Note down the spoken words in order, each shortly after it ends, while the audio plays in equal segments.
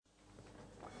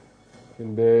כן,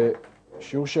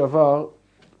 בשיעור שעבר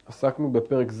עסקנו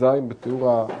בפרק ז'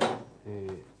 בתיאור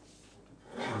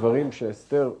הדברים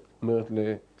שאסתר אומרת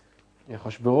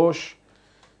לחשברוש,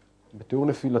 בתיאור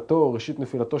נפילתו, ראשית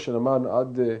נפילתו של המן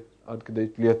עד כדי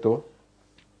תלייתו.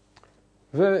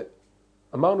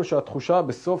 ואמרנו שהתחושה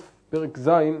בסוף פרק ז'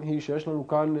 היא שיש לנו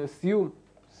כאן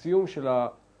סיום של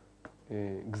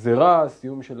הגזירה,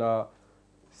 סיום של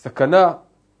הסכנה.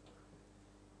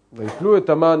 ויפלו את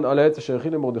המן על העץ אשר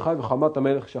הכין למרדכי וחמת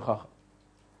המלך שכחה.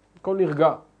 הכל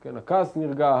נרגע, כן, הכעס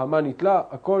נרגע, המן נתלה,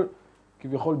 הכל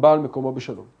כביכול בא על מקומו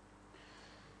בשלום.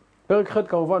 פרק ח'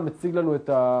 כמובן מציג לנו את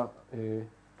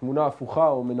התמונה ההפוכה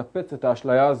או מנפץ את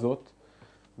האשליה הזאת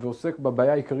ועוסק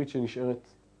בבעיה העיקרית שנשארת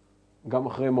גם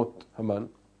אחרי מות המן.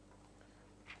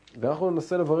 ואנחנו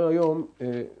ננסה לברר היום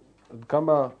עד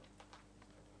כמה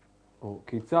או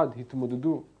כיצד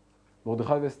התמודדו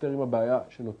מרדכי ואסתר עם הבעיה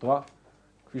שנותרה,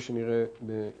 כפי שנראה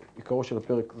בעיקרו של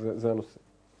הפרק, זה הנושא.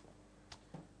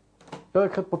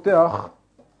 פרק ח' פותח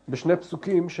בשני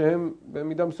פסוקים שהם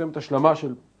במידה מסוימת השלמה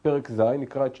של פרק ז',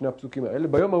 נקרא את שני הפסוקים האלה.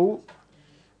 ביום ההוא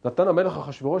נתן המלך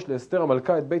חשובה לאסתר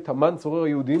המלכה את בית המן צורר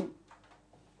היהודים,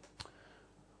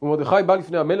 ומרדכי בא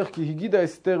לפני המלך כי הגידה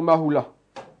אסתר מהו לה.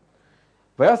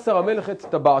 ויסר המלך את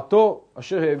טבעתו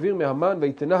אשר העביר מהמן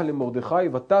ויתנה למרדכי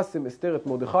ותשם אסתר את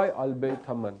מרדכי על בית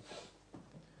המן.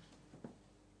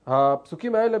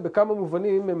 הפסוקים האלה בכמה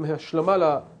מובנים הם השלמה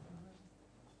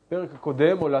לפרק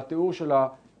הקודם או לתיאור של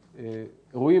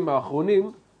האירועים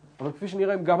האחרונים, אבל כפי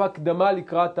שנראה הם גם הקדמה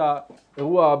לקראת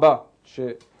האירוע הבא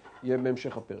שיהיה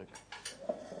בהמשך הפרק.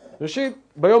 ראשית,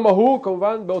 ביום ההוא,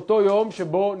 כמובן באותו יום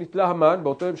שבו נתלה המן,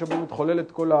 באותו יום שבו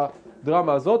מתחוללת כל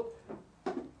הדרמה הזאת,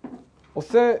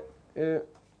 עושה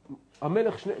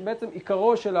המלך, בעצם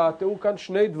עיקרו של התיאור כאן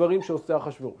שני דברים שעושה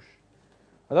חשובה.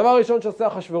 הדבר הראשון שעושה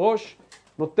חשובה,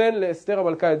 נותן לאסתר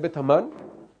המלכה את בית המן,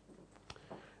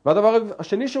 והדבר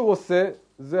השני שהוא עושה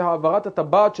זה העברת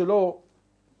הטבעת שלו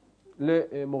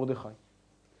למרדכי.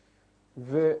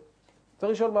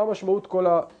 וצריך לשאול מה המשמעות כל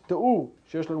התיאור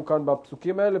שיש לנו כאן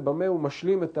בפסוקים האלה, במה הוא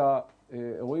משלים את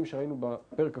האירועים שראינו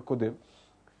בפרק הקודם.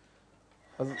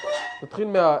 אז נתחיל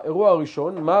מהאירוע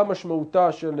הראשון, מה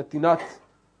המשמעותה של נתינת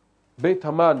בית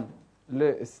המן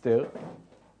לאסתר?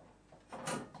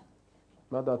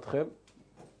 מה דעתכם?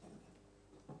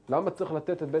 למה צריך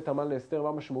לתת את בית המן לאסתר? מה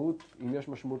המשמעות, אם יש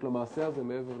משמעות למעשה הזה,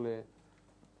 מעבר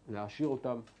להשאיר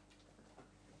אותם?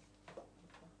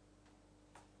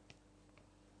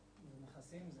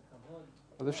 נכסים, זה כבוד.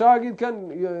 אז אפשר להגיד, כן,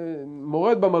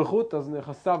 מורד במלכות, אז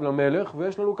נכסיו למלך,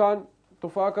 ויש לנו כאן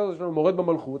תופעה כזו, יש לנו מורד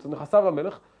במלכות, אז נכסיו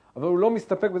למלך, אבל הוא לא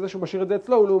מסתפק בזה שהוא משאיר את זה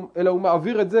אצלו, אלא הוא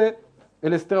מעביר את זה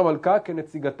אל אסתר המלכה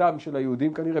כנציגתם של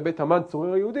היהודים. כנראה בית המן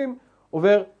צורר היהודים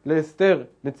עובר לאסתר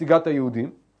נציגת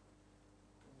היהודים.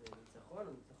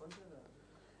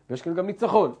 ויש כאן גם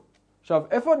ניצחון. עכשיו,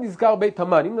 איפה נזכר בית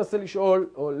המן? אם ננסה לשאול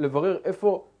או לברר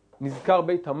איפה נזכר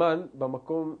בית המן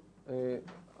במקום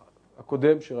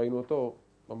הקודם שראינו אותו,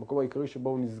 במקום העיקרי שבו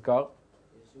הוא נזכר.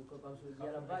 כל פעם שהוא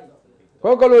הגיע לבית.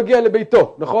 קודם כל הוא הגיע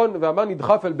לביתו, נכון? והמן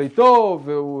נדחף אל ביתו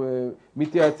והוא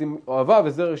מתייעץ עם אוהבה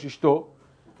וזרש אשתו.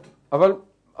 אבל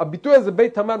הביטוי הזה,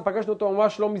 בית המן, פגשנו אותו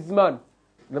ממש לא מזמן.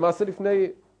 למעשה לפני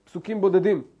פסוקים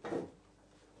בודדים.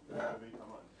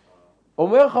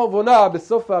 אומר חרבונה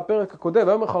בסוף הפרק הקודם,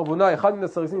 אומר חרבונה, אחד מן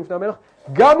הסריסים לפני המלך,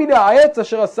 גם מן העץ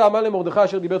אשר עשה המן למרדכי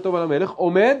אשר דיבר טוב על המלך,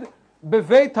 עומד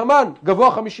בבית המן,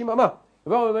 גבוה 50 אמה.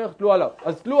 ואומר המלך, תלו עליו.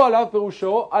 אז תלו עליו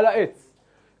פירושו על העץ.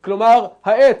 כלומר,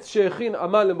 העץ שהכין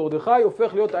המן למרדכי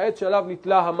הופך להיות העץ שעליו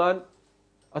נתלה המן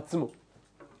עצמו.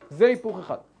 זה היפוך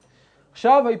אחד.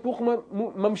 עכשיו ההיפוך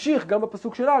ממשיך גם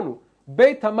בפסוק שלנו.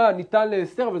 בית המן ניתן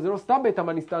לאסתר, אבל זה לא סתם בית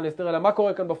המן ניתן לאסתר, אלא מה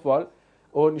קורה כאן בפועל?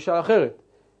 או נשאל אחרת.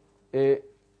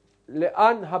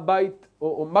 לאן הבית,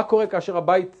 או מה קורה כאשר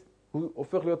הבית הוא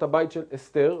הופך להיות הבית של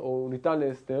אסתר, או הוא ניתן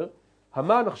לאסתר?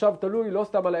 המן עכשיו תלוי לא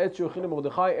סתם על העץ שהוא הכין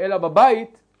למרדכי, אלא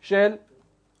בבית של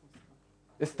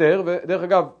אסתר. ודרך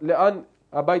אגב, לאן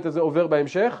הבית הזה עובר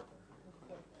בהמשך?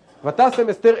 ותשם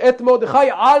אסתר את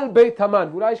מרדכי על בית המן.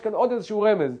 ואולי יש כאן עוד איזשהו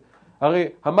רמז. הרי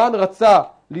המן רצה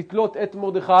לתלות את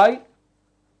מרדכי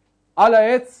על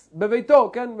העץ בביתו,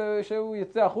 כן? שהוא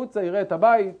יצא החוצה, יראה את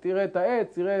הבית, יראה את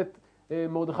העץ, יראה את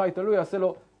מרדכי תלוי, יעשה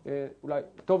לו אולי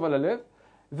טוב על הלב.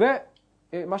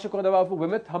 ומה שקורה דבר הפוך,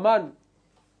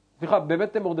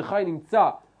 באמת מרדכי נמצא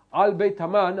על בית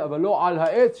המן, אבל לא על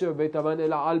העץ שבבית המן,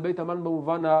 אלא על בית המן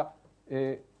במובן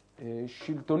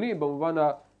השלטוני, במובן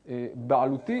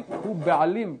הבעלותי, הוא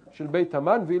בעלים של בית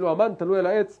המן, ואילו המן תלוי על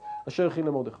העץ אשר הכין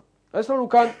למרדכי. יש לנו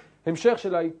כאן המשך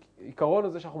של העיקרון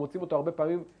הזה שאנחנו מוצאים אותו הרבה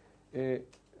פעמים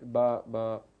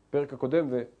בפרק הקודם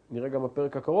ונראה גם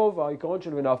בפרק הקרוב, העיקרון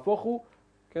של ונהפוך הוא,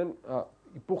 כן,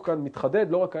 ההיפוך כאן מתחדד,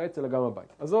 לא רק העץ אלא גם הבית.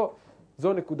 אז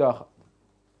זו נקודה אחת.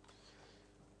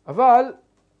 אבל,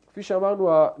 כפי שאמרנו,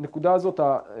 הנקודה הזאת,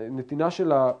 הנתינה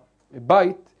של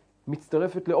הבית,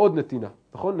 מצטרפת לעוד נתינה.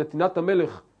 נכון? נתינת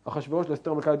המלך חשובה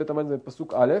לאסתר מלכה לבית המן זה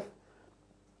פסוק א',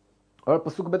 אבל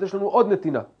פסוק ב' יש לנו עוד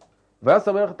נתינה. ויעש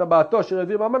המלך את טבעתו אשר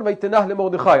העביר מהמן ויתנה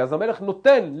למרדכי. אז המלך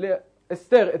נותן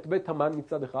לאסתר את בית המן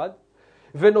מצד אחד,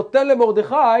 ונותן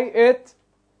למרדכי את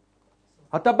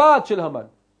הטבעת של המן.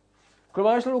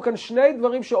 כלומר, יש לנו כאן שני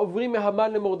דברים שעוברים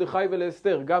מהמן למרדכי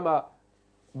ולאסתר, גם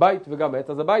הבית וגם העץ.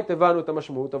 אז הבית הבנו את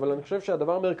המשמעות, אבל אני חושב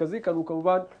שהדבר המרכזי כאן הוא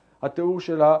כמובן התיאור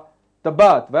של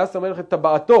הטבעת. ויעש המלך את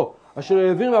טבעתו אשר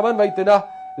העביר מהמן ויתנה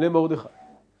למרדכי.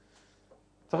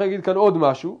 צריך להגיד כאן עוד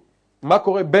משהו, מה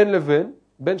קורה בין לבין,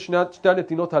 בין שתי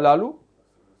הנתינות הללו,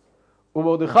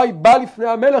 ומרדכי בא לפני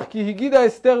המלך כי הגידה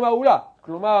אסתר מהאולה.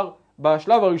 כלומר,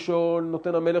 בשלב הראשון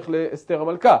נותן המלך לאסתר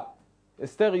המלכה.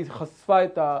 אסתר היא חשפה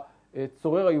את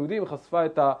הצורר היהודים, חשפה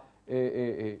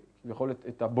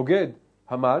את הבוגד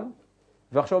המן,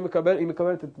 ועכשיו היא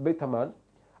מקבלת את בית המן.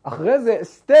 אחרי זה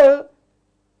אסתר,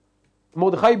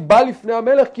 מרדכי בא לפני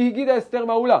המלך כי הגידה אסתר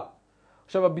מהאולה.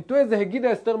 עכשיו הביטוי הזה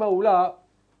הגידה אסתר מהאולה,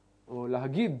 או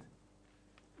להגיד,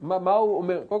 מה הוא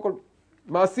אומר, קודם כל,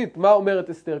 מעשית, מה אומרת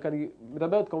אסתר? כי אני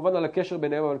מדברת כמובן על הקשר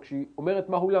ביניהם, אבל כשהיא אומרת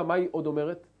מהאולה, מה היא עוד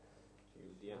אומרת?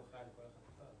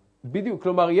 בדיוק,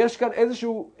 כלומר יש כאן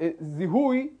איזשהו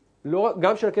זיהוי, לא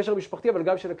גם של הקשר המשפחתי, אבל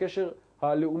גם של הקשר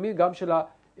הלאומי, גם של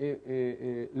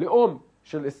הלאום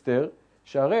של אסתר,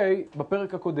 שהרי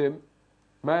בפרק הקודם,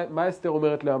 מה אסתר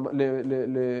אומרת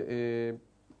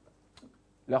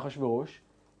לחשברוש?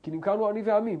 כי נמכרנו אני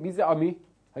ועמי. מי זה עמי?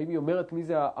 האם היא אומרת מי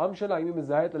זה העם שלה? האם היא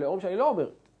מזהה את הלאום שלה? היא לא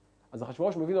אומרת. אז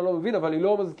החשברוש מבין או לא מבין, אבל היא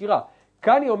לא מזכירה.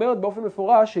 כאן היא אומרת באופן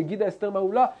מפורש שהגידה אסתר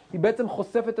מהאולה, היא בעצם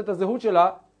חושפת את הזהות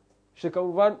שלה,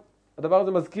 שכמובן הדבר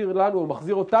הזה מזכיר לנו, או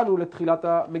מחזיר אותנו לתחילת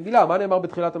המגילה. מה נאמר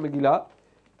בתחילת המגילה?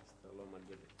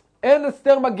 אין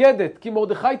אסתר מגדת, כי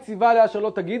מרדכי ציווה עליה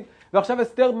שלא תגיד, ועכשיו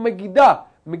אסתר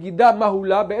מגידה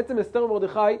מהאולה. בעצם אסתר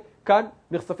ומרדכי כאן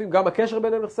נחשפים, גם הקשר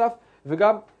ביניהם נחשף,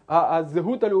 וגם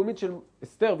הזהות הלאומית של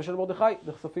אסתר ושל מרדכי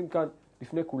נחשפים כאן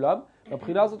לפני כולם.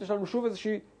 מבחינה הזאת יש לנו שוב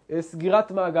איזושהי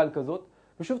סגירת מעגל כזאת,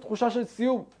 ושוב תחושה של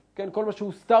סיום. כן, כל מה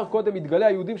שהוסתר קודם מתגלה,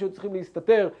 היהודים שהיו צריכים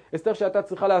להסתתר, אסתר שהייתה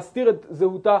צריכה להסתיר את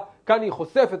זהותה, כאן היא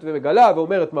חושפת ומגלה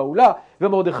ואומרת מהאולה,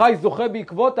 ומרדכי זוכה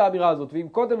בעקבות האמירה הזאת. ואם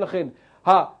קודם לכן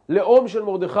הלאום של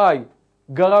מרדכי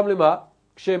גרם למה?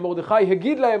 כשמרדכי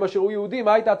הגיד להם אשר הוא יהודי,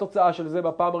 מה הייתה התוצאה של זה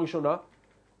בפעם הראשונה?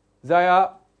 זה היה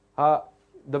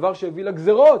הדבר שהביא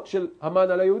לגזירות של המן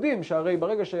על היהודים, שהרי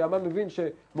ברגע שהמן מבין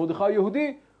שמרדכי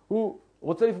יהודי, הוא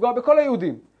רוצה לפגוע בכל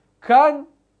היהודים. כאן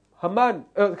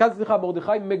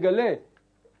מרדכי מגלה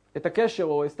את הקשר,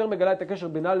 או אסתר מגלה את הקשר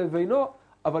בינה לבינו,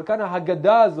 אבל כאן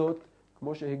ההגדה הזאת,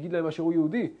 כמו שהגיד להם אשר הוא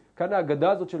יהודי, כאן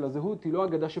ההגדה הזאת של הזהות היא לא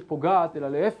הגדה שפוגעת, אלא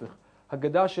להפך,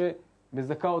 הגדה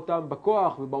שמזכה אותם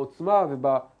בכוח ובעוצמה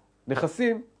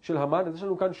ובנכסים של המן. אז יש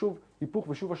לנו כאן שוב היפוך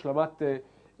ושוב השלמת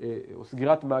או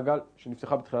סגירת מעגל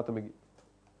שנפתחה בתחילת המגילה.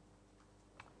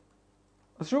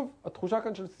 אז שוב, התחושה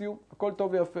כאן של סיום, הכל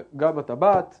טוב ויפה, גם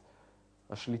הטבעת,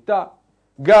 השליטה,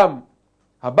 גם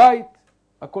הבית,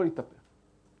 הכל יתהפך.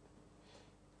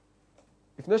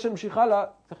 לפני שנמשיך הלאה,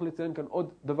 צריך לציין כאן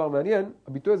עוד דבר מעניין,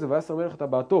 הביטוי הזה, ויעש המלך את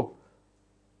טבעתו,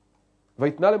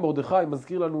 ויתנה למרדכי,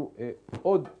 מזכיר לנו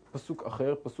עוד פסוק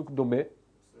אחר, פסוק דומה.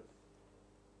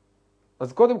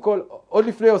 אז קודם כל, עוד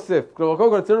לפני יוסף, כלומר קודם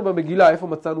כל אצלנו במגילה, איפה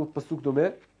מצאנו פסוק דומה?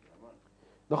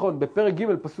 נכון, בפרק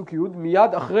ג' פסוק י',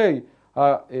 מיד אחרי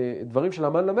הדברים של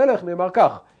המן למלך, נאמר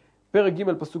כך, פרק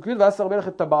ג' פסוק י', ויעש המלך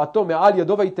את טבעתו מעל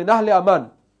ידו ויתנה להמן,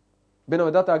 בין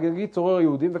המדת האגגית צורר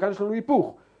היהודים, וכאן יש לנו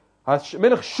היפוך.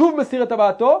 המלך שוב מסיר את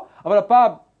טבעתו, אבל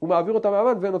הפעם הוא מעביר אותה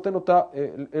מהמן ונותן אותה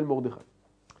אל מרדכי.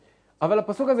 אבל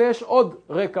לפסוק הזה יש עוד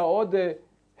רקע, עוד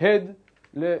הד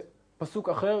לפסוק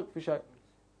אחר,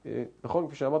 נכון,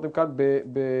 כפי שאמרתם כאן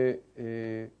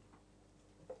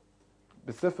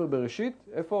בספר בראשית.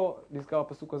 איפה נזכר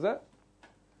הפסוק הזה?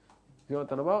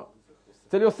 נתן אמר?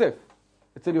 אצל יוסף.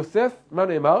 אצל יוסף, מה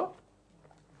נאמר?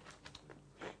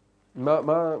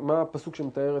 מה הפסוק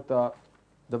שמתאר את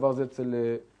הדבר הזה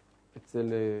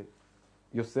אצל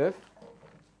יוסף?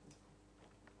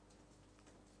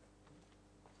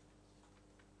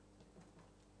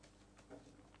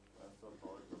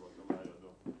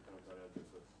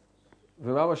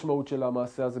 ומה המשמעות של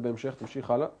המעשה הזה בהמשך?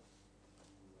 תמשיך הלאה.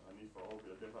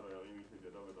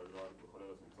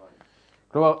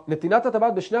 כלומר, נתינת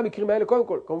הטבעת בשני המקרים האלה, קודם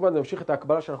כל, כמובן זה ממשיך את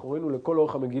ההקבלה שאנחנו ראינו לכל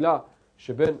אורך המגילה,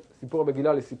 שבין סיפור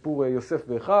המגילה לסיפור יוסף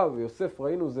ואחיו, ויוסף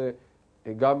ראינו זה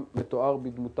גם מתואר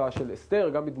בדמותה של אסתר,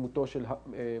 גם בדמותו של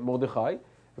מרדכי,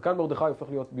 וכאן מרדכי הופך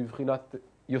להיות בבחינת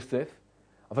יוסף.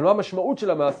 אבל מה המשמעות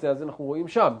של המעשה הזה? אנחנו רואים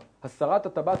שם. הסרת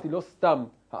הטבעת היא לא סתם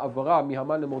העברה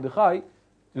מהמן למרדכי, היא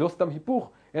לא סתם היפוך,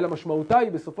 אלא משמעותה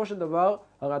היא בסופו של דבר,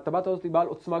 הרי הטבעת הזאת היא בעל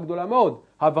עוצמה גדולה מאוד.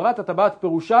 העברת הטבעת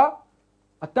פירושה,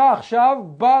 אתה עכשיו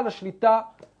בא לשליטה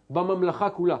בממלכה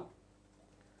כולה.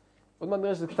 עוד מעט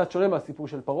נראה שזה קצת שונה מהסיפור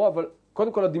של פרעה, אבל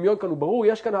קודם כל הדמיון כאן הוא ברור,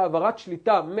 יש כאן העברת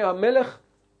שליטה מהמלך,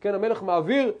 כן, המלך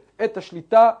מעביר את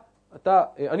השליטה,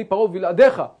 אני פרעה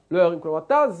בלעדיך לא ירים, כלומר,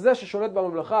 אתה זה ששולט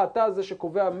בממלכה, אתה זה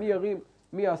שקובע מי ירים,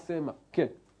 מי יעשה מה. כן.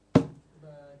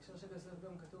 בהקשר של יוסף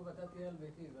גם כתוב, אתה תהיה על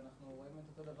ביתי, ואנחנו רואים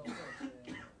את אותו דבר פה,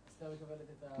 שאסתר מקבלת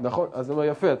את ה... נכון, אז זה אומר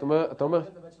יפה, אתה אומר...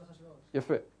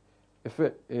 יפה, יפה.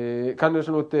 כאן יש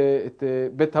לנו את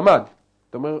בית המן,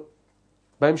 אתה אומר,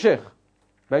 בהמשך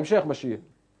מה שיהיה.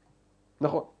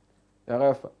 נכון, הערה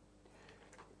יפה.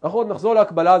 אנחנו עוד נחזור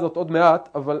להקבלה הזאת עוד מעט,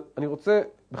 אבל אני רוצה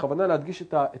בכוונה להדגיש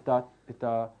את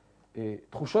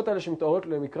התחושות האלה שמתוארות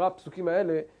למקרא הפסוקים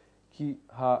האלה, כי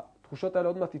התחושות האלה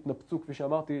עוד מעט התנפצו, כפי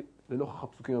שאמרתי, לנוכח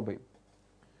הפסוקים הבאים.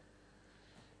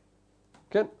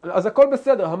 כן, אז הכל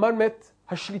בסדר, המן מת,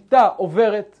 השליטה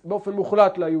עוברת באופן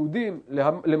מוחלט ליהודים,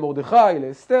 למרדכי,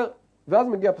 לאסתר, ואז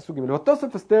מגיע הפסוק ג'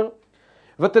 ותוסף אסתר,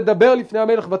 ותדבר לפני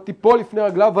המלך ותיפול לפני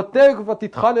רגליו, ותג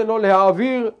ותתחנן לו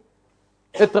להעביר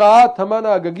את רעת המן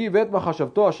האגגי ואת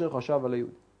מחשבתו אשר חשב על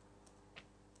היהודים.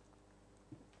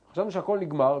 חשבנו שהכל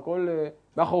נגמר, הכל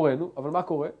מאחורינו, אבל מה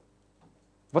קורה?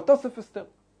 ותוסף אסתר.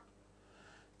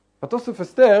 ותוסף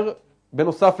אסתר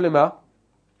בנוסף למה?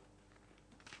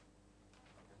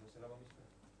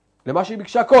 למה שהיא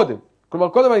ביקשה קודם. כלומר,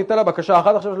 קודם אני אתן לה בקשה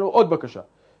אחת, עכשיו יש לנו עוד בקשה.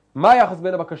 מה היחס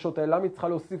בין הבקשות האלה? למה היא צריכה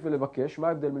להוסיף ולבקש? מה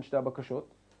ההבדל בין שתי הבקשות?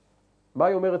 מה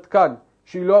היא אומרת כאן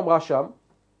שהיא לא אמרה שם?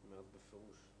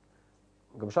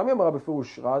 גם שם היא אמרה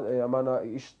בפירוש,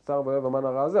 איש צר ואוהב המן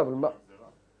הרע הזה, אבל מה?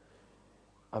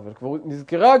 אבל כבר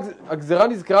נזכרה, הגזירה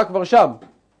נזכרה כבר שם.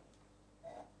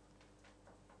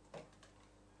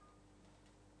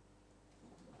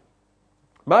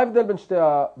 מה ההבדל בין שתי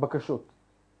הבקשות?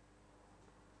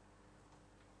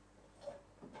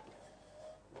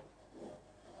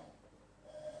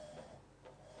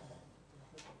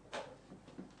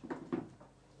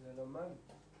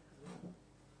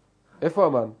 איפה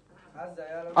המן?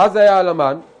 אז היה על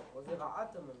המן.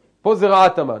 פה זה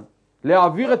רעת המן.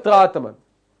 להעביר את רעת המן.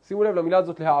 שימו לב למילה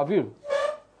הזאת להעביר.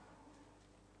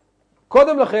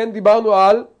 קודם לכן דיברנו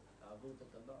על...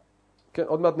 כן,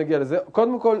 עוד מעט נגיע לזה.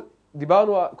 קודם כל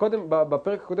דיברנו,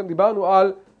 בפרק הקודם דיברנו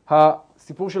על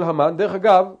הסיפור של המן. דרך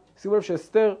אגב, שימו לב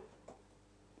שאסתר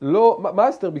לא... מה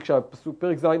אסתר ביקשה?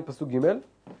 פרק ז' פסוק ג'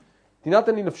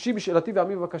 תינתן לי נפשי בשאלתי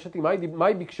ועמי בבקשתי. מה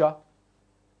היא ביקשה?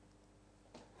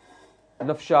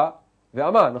 נפשה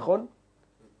והמן, נכון?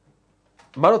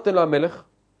 מה נותן לה המלך?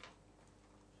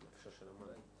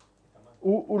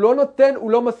 הוא לא נותן,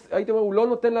 הוא לא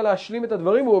נותן לה להשלים את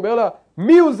הדברים, הוא אומר לה,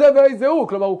 מי הוא זה ואיזה הוא?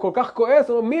 כלומר, הוא כל כך כועס,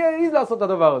 הוא אומר, מי העז לעשות את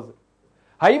הדבר הזה?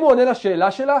 האם הוא עונה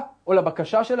לשאלה שלה או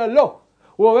לבקשה שלה? לא.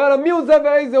 הוא אומר לה, מי הוא זה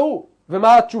ואיזה הוא?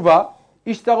 ומה התשובה?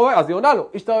 איש צר רואה, אז היא עונה לו.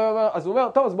 איש צר רואה, אז הוא אומר,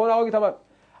 טוב, אז בואו נהרוג את המן.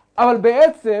 אבל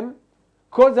בעצם,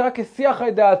 כל זה רק הסיח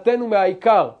את דעתנו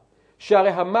מהעיקר, שהרי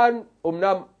המן,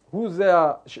 אמנם הוא זה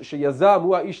שיזם,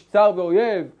 הוא האיש צר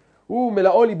ואויב, הוא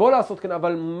מלאו ליבו לעשות כן,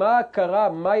 אבל מה קרה,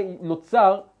 מה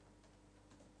נוצר?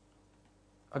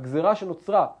 הגזירה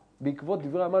שנוצרה בעקבות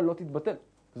דברי המן לא תתבטל,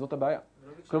 וזאת הבעיה.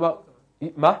 כלומר,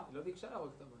 מה? היא לא ביקשה להרוג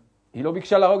את המן. היא לא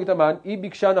ביקשה להרוג את המן, היא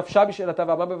ביקשה נפשה בשאלתה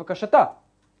והמן בבקשתה.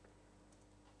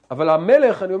 אבל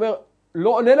המלך, אני אומר, לא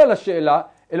עונה לה לשאלה,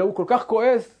 אלא הוא כל כך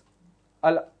כועס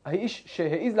על האיש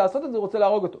שהעיז לעשות את זה, הוא רוצה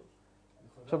להרוג אותו.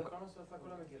 עכשיו,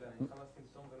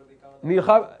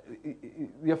 נלחם,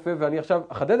 יפה, ואני עכשיו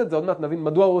אחדד את זה, עוד מעט נבין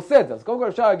מדוע הוא עושה את זה. אז קודם כל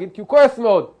אפשר להגיד, כי הוא כועס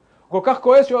מאוד. הוא כל כך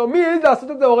כועס שהוא אומר, מי העיז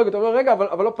לעשות את זה, הורג אותו. הוא אומר, רגע,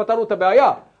 אבל לא פתרנו את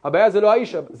הבעיה. הבעיה זה לא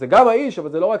האיש, זה גם האיש,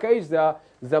 אבל זה לא רק האיש,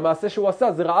 זה המעשה שהוא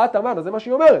עשה, זה רעת המן, אז זה מה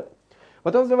שהיא אומרת.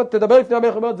 ואתה תדבר לפני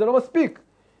המלך, אומרת, זה לא מספיק.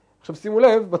 עכשיו שימו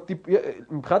לב,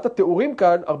 מבחינת התיאורים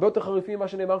כאן, הרבה יותר חריפים ממה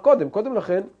שנאמר קודם. קודם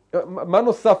לכן, מה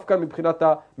נוסף כאן מבחינת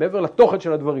מעבר לתוכן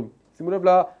של הדברים? שימו לב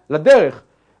לדרך.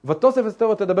 ותוסף אסתר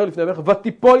ותדבר לפני המלך,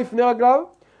 ותיפול לפני רגליו,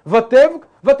 ותבק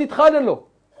ותתחנן לו.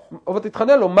 או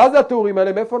ותתחנן לו. מה זה התיאורים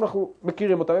האלה? מאיפה אנחנו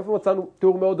מכירים אותם? מאיפה מצאנו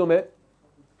תיאור מאוד דומה?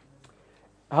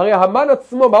 הרי המן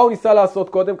עצמו, מה הוא ניסה לעשות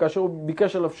קודם כאשר הוא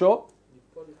ביקש על נפשו?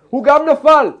 הוא גם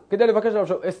נפל כדי לבקש על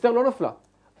נפשו. אסתר לא נפלה.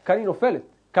 כאן היא נופלת.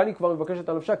 כאן היא כבר מבקשת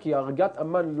על נפשה, כי הרגת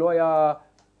המן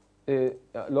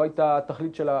לא הייתה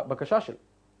תכלית של הבקשה שלה.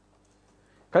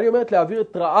 כאן היא אומרת להעביר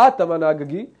את רעת המן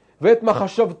האגגי, ואת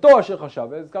מחשבתו אשר חשב.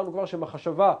 והזכרנו כבר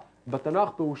שמחשבה בתנ"ך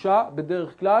פירושה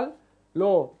בדרך כלל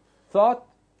לא צעת,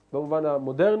 במובן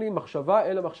המודרני, מחשבה,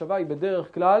 אלא מחשבה היא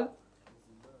בדרך כלל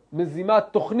מזימה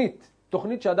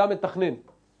תוכנית שאדם מתכנן.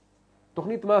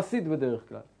 תוכנית מעשית בדרך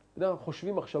כלל. בדרך כלל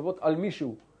חושבים מחשבות על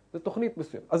מישהו. זו תוכנית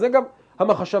מסוימת. אז זה גם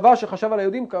המחשבה שחשב על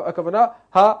היהודים, הכוונה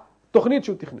התוכנית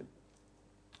שהוא תכנן.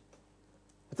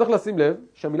 וצריך לשים לב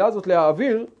שהמילה הזאת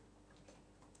להעביר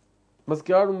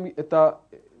מזכירה לנו את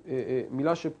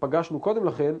המילה שפגשנו קודם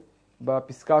לכן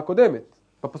בפסקה הקודמת.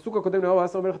 בפסוק הקודם נאמר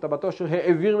ואסתר מלך טבעתו אשר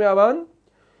העביר מהמן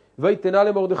ויתנה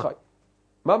למרדכי.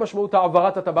 מה משמעות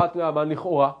העברת הטבעת מהמן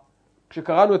לכאורה?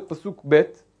 כשקראנו את פסוק ב',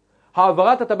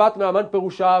 העברת הטבעת מהמן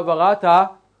פירושה העברת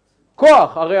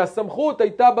הכוח. הרי הסמכות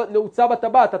הייתה נעוצה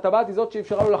בטבעת. הטבעת היא זאת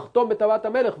שאפשרה לו לחתום בטבעת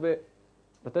המלך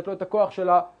ולתת לו את הכוח של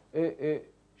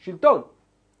השלטון.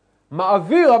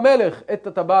 מעביר המלך את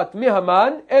הטבעת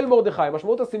מהמן אל מרדכי.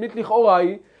 המשמעות הסמלית לכאורה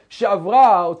היא שעברה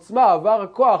העוצמה, עבר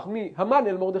הכוח מהמן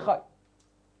אל מרדכי.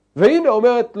 והנה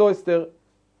אומרת לו אסתר,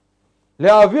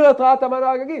 להעביר את רעת המן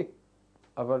האגגי.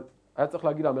 אבל היה צריך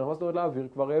להגיד למלך, מה זאת אומרת להעביר?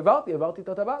 כבר העברתי את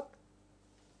הטבעת.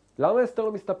 למה אסתר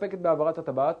לא מסתפקת בהעברת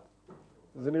הטבעת?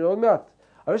 זה נראה עוד מעט.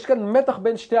 אבל יש כאן מתח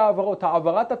בין שתי העברות.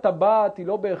 העברת הטבעת היא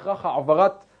לא בהכרח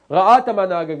העברת רעת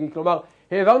המן האגגי. כלומר,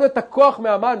 העברנו את הכוח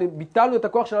מהמן, ביטלנו את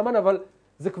הכוח של המן, אבל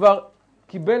זה כבר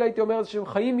קיבל, הייתי אומר, שהם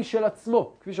חיים משל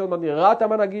עצמו. כפי שעוד מעט נראה, רעת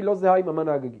המן האגגי לא זהה עם המן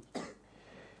האגגי.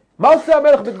 מה עושה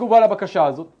המלך בתגובה לבקשה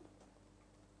הזאת?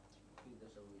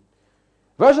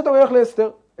 ויש את המלך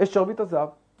לאסתר, את שרביט הזהב.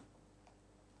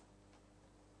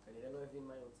 כנראה לא הבין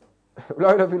מה היא רוצה.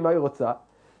 אולי לא הבין מה היא רוצה.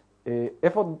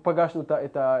 איפה פגשנו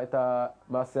את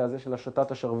המעשה הזה של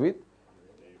השתת השרביט?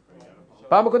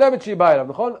 פעם הקודמת שהיא באה אליו,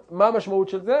 נכון? מה המשמעות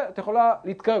של זה? את יכולה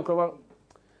להתקרב, כלומר,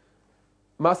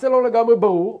 מעשה לא לגמרי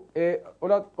ברור,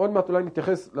 עוד מעט אולי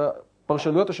נתייחס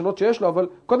לפרשנויות השונות שיש לו, אבל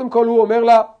קודם כל הוא אומר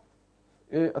לה,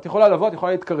 את יכולה לבוא, את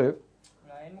יכולה להתקרב. אולי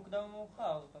אין מוקדם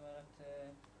ומאוחר, זאת אומרת,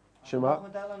 שמה? הוא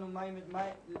מתאר לנו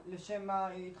לשם מה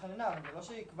היא התחננה, זה לא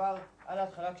שהיא כבר על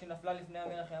ההתחלה כשהיא נפלה לפני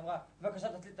המלך, היא אמרה, בבקשה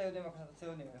תציל את היהודים, בבקשה תציל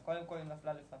יהודים, קודם כל היא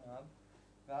נפלה לפניו.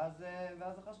 ואז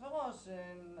חשובה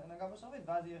נגע בשרביט,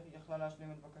 ואז היא יכלה להשלים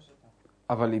את בקשתה.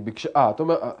 אבל היא ביקשה, אתה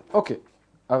אומר, אוקיי,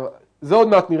 זה עוד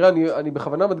מעט נראה, אני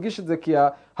בכוונה מדגיש את זה, כי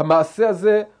המעשה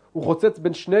הזה הוא חוצץ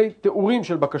בין שני תיאורים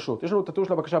של בקשות. יש לנו את התיאור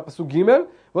של הבקשה בפסוק ג'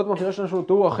 ועוד מעט נראה יש לנו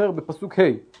תיאור אחר בפסוק ה'.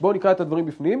 בואו נקרא את הדברים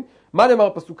בפנים. מה נאמר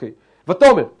בפסוק ה'?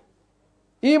 ותאמר,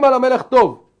 אם על המלך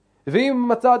טוב, ואם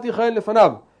מצאתי חן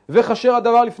לפניו, וחשר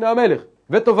הדבר לפני המלך,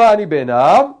 וטובה אני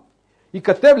בעיניו,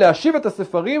 ייכתב להשיב את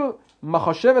הספרים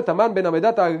מחשבת המן בן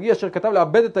עמדת האגגי אשר כתב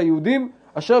לאבד את היהודים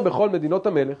אשר בכל מדינות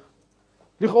המלך.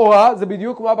 לכאורה זה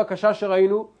בדיוק כמו הבקשה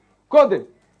שראינו קודם,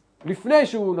 לפני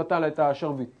שהוא נטל את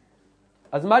השרביט.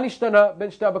 אז מה נשתנה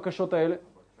בין שתי הבקשות האלה?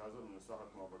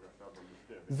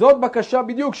 זאת בקשה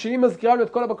בדיוק שהיא מזכירה לנו את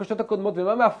כל הבקשות הקודמות,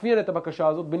 ומה מאפיין את הבקשה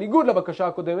הזאת בניגוד לבקשה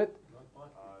הקודמת?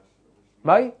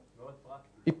 מה היא?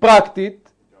 היא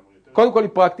פרקטית. קודם כל היא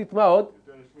פרקטית, מה עוד?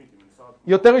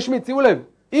 יותר רשמית, שימו לב.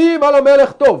 אם על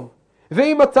המלך טוב,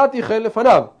 ואם מצאתי חן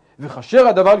לפניו, וחשר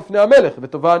הדבר לפני המלך,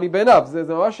 וטובה אני בעיניו,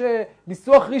 זה ממש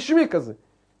ניסוח רשמי כזה.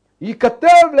 ייכתב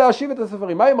להשיב את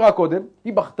הספרים. מה היא אמרה קודם?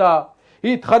 היא בכתה,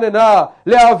 היא התחננה,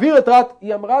 להעביר את רעת,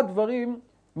 היא אמרה דברים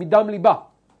מדם ליבה.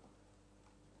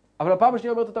 אבל הפעם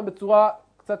השנייה אומרת אותם בצורה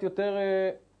קצת יותר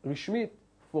רשמית,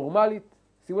 פורמלית.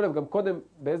 שימו לב, גם קודם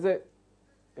באיזה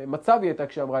מצב היא הייתה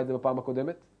כשאמרה את זה בפעם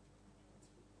הקודמת?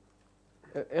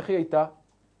 איך היא הייתה?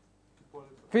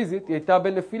 פיזית, היא הייתה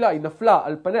בנפילה, היא נפלה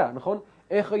על פניה, נכון?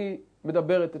 איך היא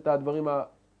מדברת את הדברים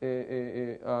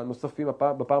הנוספים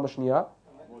בפעם השנייה?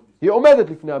 היא עומדת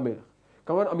לפני המלך.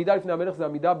 כמובן, עמידה לפני המלך זה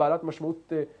עמידה בעלת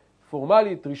משמעות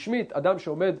פורמלית, רשמית, אדם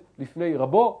שעומד לפני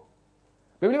רבו.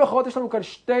 במילים אחרות יש לנו כאן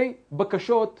שתי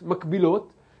בקשות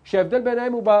מקבילות, שההבדל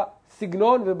ביניהם הוא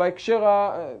בסגנון ובהקשר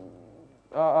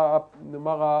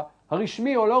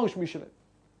הרשמי או לא רשמי שלהם.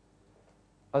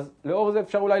 אז לאור זה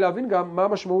אפשר אולי להבין גם מה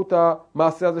משמעות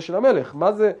המעשה הזה של המלך.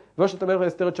 מה זה, ושת המלך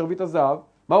לאסתר את שרביט הזהב,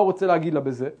 מה הוא רוצה להגיד לה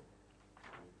בזה?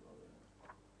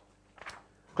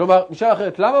 כלומר, נשאל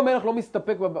אחרת, למה המלך לא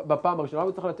מסתפק בפעם הראשונה?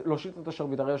 למה הוא צריך להושיט את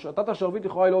השרביט? הרי השתת השרביט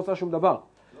לכאורה היא לא עושה שום דבר.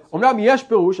 אומנם יש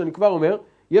פירוש, אני כבר אומר,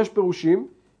 יש פירושים,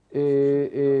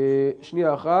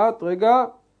 שנייה אחת, רגע,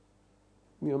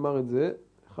 מי אמר את זה?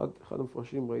 אחד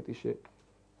המפרשים ראיתי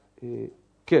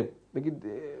כן, נגיד,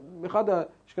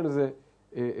 יש כאן איזה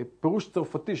פירוש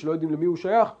צרפתי שלא יודעים למי הוא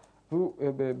שייך, והוא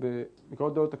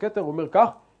במקראות דעות הכתר, הוא אומר כך,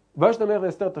 ויש המלך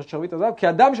לאסתר את השרביט הזהב,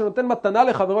 כאדם שנותן מתנה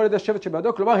לחברו על ידי שבט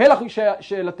שבידו, כלומר, הלך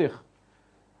שאלתך.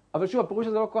 אבל שוב, הפירוש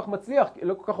הזה לא כל כך מצליח,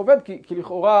 לא כל כך עובד, כי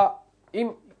לכאורה,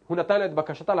 אם הוא נתן לה את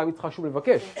בקשתה, למה היא צריכה שוב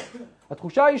לבקש?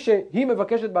 התחושה היא שהיא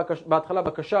מבקשת בהתחלה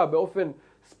בקשה באופן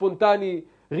ספונטני,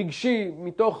 רגשי,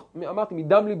 מתוך, אמרתי,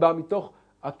 מדם ליבה, מתוך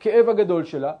הכאב הגדול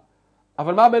שלה,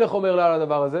 אבל מה המלך אומר לה על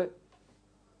הדבר הזה?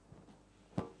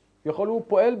 יכול הוא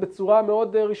פועל בצורה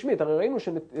מאוד רשמית. הרי ראינו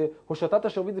שהושטת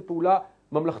השרביט זה פעולה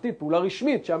ממלכתית, פעולה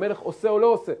רשמית, שהמלך עושה או לא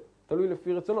עושה, תלוי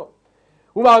לפי רצונו.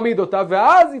 הוא מעמיד אותה,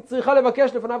 ואז היא צריכה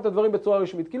לבקש לפניו את הדברים בצורה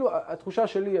רשמית. כאילו, התחושה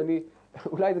שלי,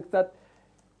 אולי זה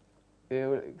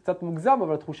קצת מוגזם,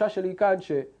 אבל התחושה שלי היא כאן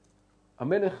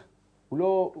שהמלך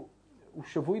הוא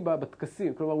שבוי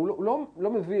בטקסים. כלומר, הוא לא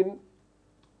מבין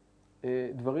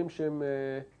דברים שהם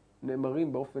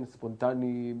נאמרים באופן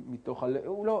ספונטני מתוך הלב.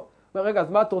 הוא לא... רגע, אז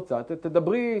מה את רוצה?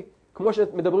 תדברי כמו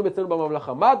שמדברים אצלנו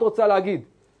בממלכה. מה את רוצה להגיד?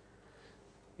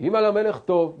 אם על המלך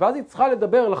טוב, ואז היא צריכה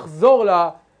לדבר, לחזור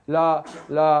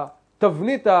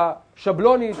לתבנית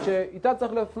השבלונית שאיתה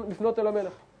צריך לפנות אל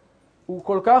המלך. הוא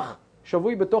כל כך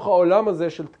שבוי בתוך העולם הזה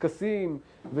של טקסים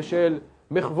ושל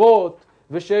מחוות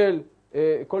ושל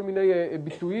כל מיני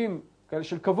ביטויים כאלה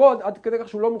של כבוד, עד כדי כך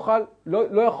שהוא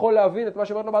לא יכול להבין את מה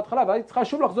שאמרת לו בהתחלה, ואז היא צריכה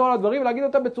שוב לחזור על הדברים ולהגיד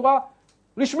אותם בצורה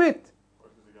רשמית.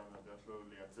 זה גם נתן שלו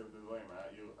לייצב את הדברים, היה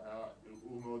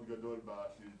ערעור מאוד גדול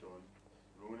בשלטון,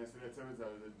 והוא מנסה לייצב את זה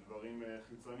על דברים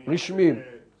חיצוניים. רשמיים.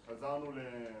 חזרנו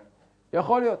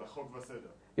יכול להיות. לחוק וסדר.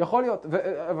 יכול להיות,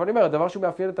 אבל אני אומר, הדבר שהוא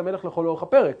מאפיין את המלך לכל אורך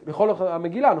הפרק, לכל אורך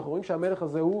המגילה, אנחנו רואים שהמלך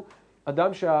הזה הוא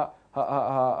אדם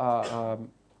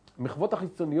שהמחוות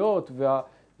החיצוניות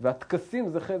והטקסים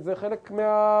זה חלק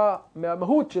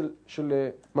מהמהות של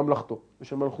ממלכתו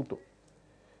ושל מלכותו.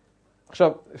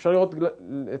 עכשיו, אפשר לראות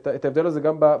את ההבדל הזה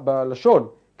גם בלשון,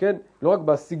 כן? לא רק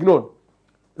בסגנון,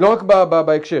 לא רק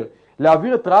בהקשר.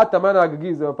 להעביר את רעת המן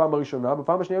האגגי, זה בפעם הראשונה,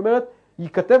 בפעם השנייה אומרת,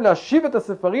 ייכתב להשיב את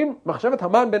הספרים מחשבת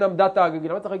המן בן עמדת האגגי.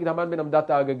 למה צריך להגיד המן בן עמדת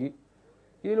האגגי?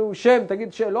 כאילו שם,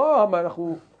 תגיד שלא המן,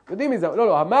 אנחנו יודעים מזה,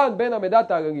 לא, המן בן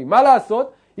עמדת האגגי. מה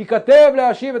לעשות? ייכתב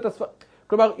להשיב את הספרים.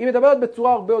 כלומר, היא מדברת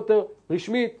בצורה הרבה יותר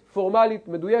רשמית, פורמלית,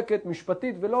 מדויקת,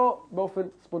 משפטית, ולא באופן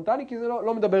ספונטני, כי זה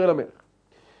לא מדבר אל המלך.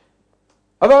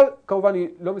 אבל כמובן היא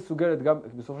לא מסוגלת גם,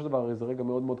 בסופו של דבר זה רגע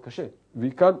מאוד מאוד קשה.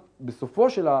 והיא כאן, בסופו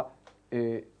של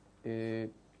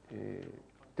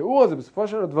התיאור הזה, בסופו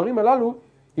של הדברים הללו,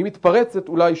 היא מתפרצת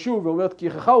אולי שוב ואומרת, כי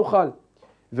יחכה אוכל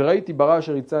וראיתי ברע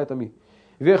אשר יצא את עמי.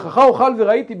 ויחכה אוכל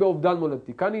וראיתי באובדן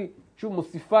מולדתי. כאן היא שוב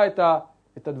מוסיפה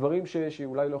את הדברים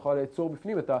שאולי לא יכולה לעצור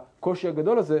בפנים, את הקושי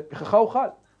הגדול הזה, יחכה אוכל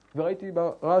וראיתי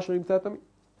ברע אשר יצא את עמי.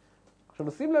 עכשיו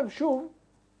נשים לב שוב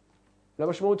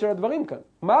למשמעות של הדברים כאן.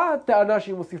 מה הטענה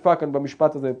שהיא מוסיפה כאן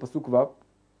במשפט הזה, פסוק ו'?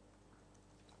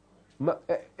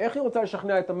 איך היא רוצה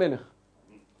לשכנע את המלך?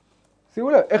 שימו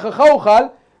לב, יחכה אוכל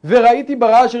וראיתי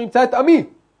ברע אשר ימצא את עמי.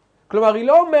 כלומר, היא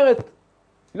לא אומרת,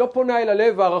 היא לא פונה אל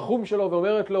הלב הרחום שלו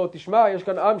ואומרת לו, תשמע, יש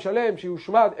כאן עם שלם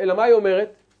שיושמד, אלא מה היא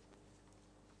אומרת?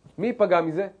 מי פגע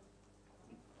מזה?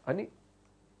 אני.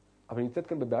 אבל היא נמצאת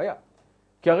כאן בבעיה.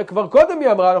 כי הרי כבר קודם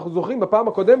היא אמרה, אנחנו זוכרים, בפעם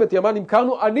הקודמת היא אמרה,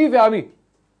 נמכרנו אני ועמי.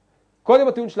 קודם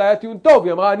הטיעון שלה היה טיעון טוב,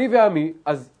 היא אמרה אני ועמי,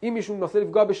 אז אם מישהו מנסה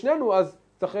לפגוע בשנינו, אז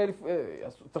צריך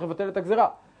לבטל את הגזירה.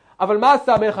 אבל מה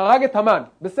עשה המלך? הרג את המן.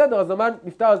 בסדר, אז המן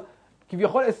נפטר, אז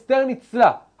כביכול אסתר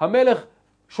ניצלה. המלך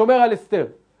שומר על אסתר.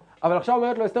 אבל עכשיו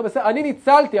אומרת לו אסתר, בסדר, אני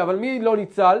ניצלתי, אבל מי לא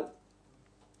ניצל?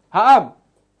 העם.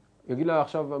 יגיד לה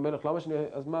עכשיו המלך, למה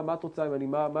אז מה את רוצה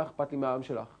אם מה אכפת לי מהעם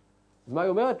שלך? אז מה היא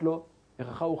אומרת לו?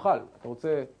 יחכה אוכל. אתה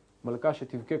רוצה מלכה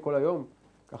שתבכה כל היום,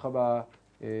 ככה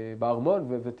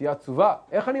בארמון ותהיה עצובה?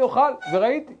 איך אני אוכל?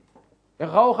 וראיתי.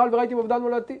 יחכה אוכל וראיתי באובדן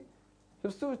מולדתי.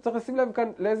 צריך לשים לב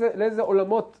כאן לאיזה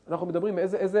עולמות אנחנו מדברים,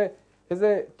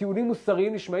 איזה טיעונים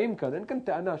מוסריים נשמעים כאן. אין כאן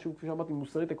טענה, שוב, כפי שאמרתי,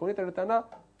 מוסרית עקרונית, אלא טענה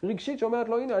רגשית שאומרת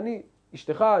לו, הנה, אני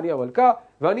אשתך, אני המלכה,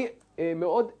 ואני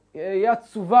מאוד אהיה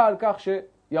עצובה על כך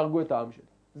שיהרגו את העם שלי.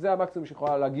 זה המקסימום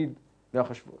שיכולה להגיד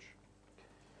לחשבוש.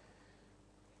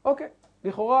 אוקיי,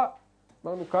 לכאורה,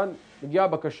 אמרנו כאן, מגיעה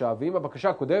הבקשה, ואם הבקשה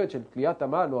הקודמת של תליית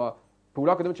המן, או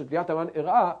הפעולה הקודמת של תליית המן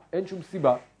הראה, אין שום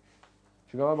סיבה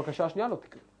שגם הבקשה השנייה לא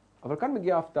תקרה. אבל כאן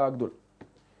מגיעה הפתעה גדולה.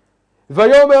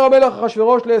 ויאמר המלך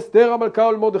אחשוורוש לאסתר המלכה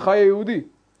ולמרדכי היהודי,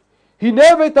 הנה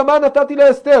בית המן נתתי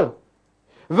לאסתר,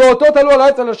 ואותו תלו על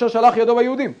העץ על אשר שלח ידו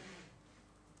ביהודים.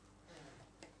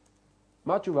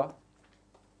 מה התשובה?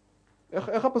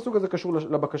 איך הפסוק הזה קשור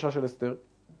לבקשה של אסתר?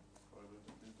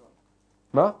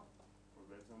 מה?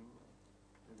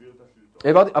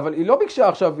 אבל היא לא ביקשה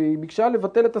עכשיו, היא ביקשה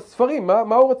לבטל את הספרים.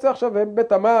 מה הוא רוצה עכשיו? הם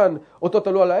בית המן, אותו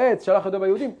תלו על העץ, שלח ידו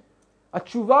ביהודים.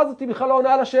 התשובה הזאת היא בכלל לא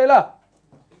עונה על השאלה.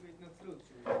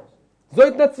 זו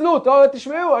התנצלות.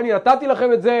 תשמעו, אני נתתי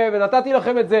לכם את זה ונתתי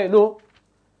לכם את זה. נו.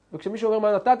 וכשמישהו אומר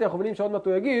מה נתתי, אנחנו מבינים שעוד מעט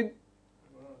הוא יגיד,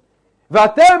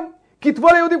 ואתם כתבו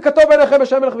ליהודים כתוב בעיניכם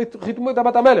בשם המלך וחיתמו את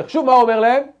בת המלך. שוב, מה הוא אומר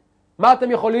להם? מה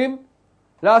אתם יכולים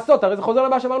לעשות? הרי זה חוזר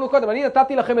למה שאמרנו קודם. אני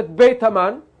נתתי לכם את בית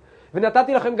המן,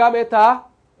 ונתתי לכם גם את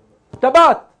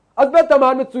הטבעת. אז בית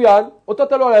המן מצוין, אותו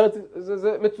תלו על הארץ,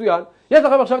 זה מצוין. יש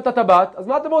לכם עכשיו את הטבעת, אז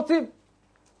מה אתם רוצים?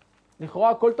 לכאורה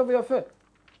הכל טוב ויפה.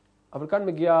 אבל כאן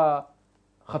מגיעה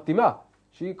חתימה,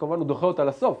 שהיא כמובן הוא דוחה אותה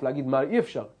לסוף, להגיד מה אי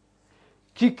אפשר.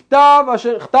 כי כתב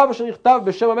אשר נכתב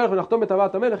בשם המלך ונחתום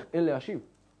בטבעת המלך, אין להשיב.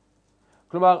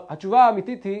 כלומר, התשובה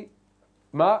האמיתית היא,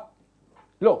 מה?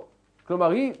 לא. כלומר,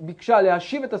 היא ביקשה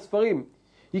להשיב את הספרים,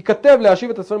 היא כתב להשיב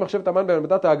את הספרים מחשבת המן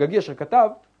במלמדת האגגי אשר כתב,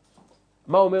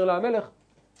 מה אומר לה המלך?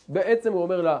 בעצם הוא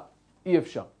אומר לה, אי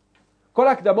אפשר. כל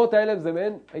ההקדמות האלה זה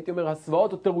מעין, הייתי אומר,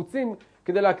 הסוואות או תירוצים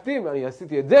כדי להקדים, אני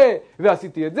עשיתי את זה,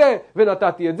 ועשיתי את זה,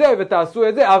 ונתתי את זה, ותעשו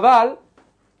את זה,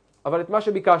 אבל את מה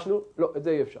שביקשנו, לא, את זה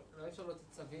אי אפשר. לא אפשר להיות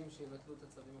צווים שיבטלו את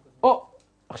הצווים הקודמים. או,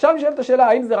 עכשיו נשאלת השאלה,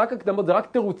 האם זה רק הקדמות, זה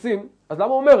רק תירוצים, אז למה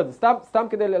הוא אומר את זה? סתם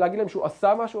כדי להגיד להם שהוא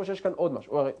עשה משהו, או שיש כאן עוד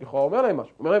משהו? הוא לכאורה אומר להם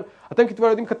משהו. הוא אומר להם, אתם כתבו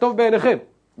ילדים כתוב בעיניכם,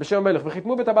 בשם המלך,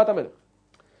 וחיתמו בטבעת המלך.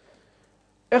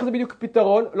 איך זה בדיוק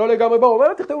פתרון? לא לגמרי ברור. הוא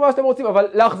אומר, תכתבו מה שאתם רוצים, אבל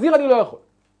להחזיר אני לא יכול.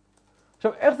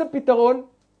 עכשיו, איך זה פתרון?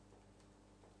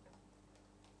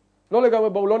 לא לגמרי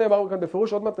ברור, לא נאמר כאן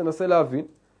בפירוש, עוד מעט ננסה להבין,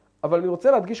 אבל אני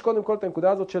רוצה להדגיש קודם כל את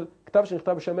הנקודה הזאת של כתב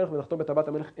שנכתב בשם המלך ונחתום בטבעת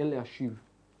המלך, אין להשיב.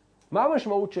 מה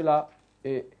המשמעות של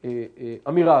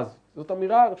האמירה הזאת? זאת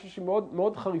אמירה, אני חושב שהיא מאוד,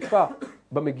 מאוד חריפה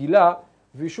במגילה,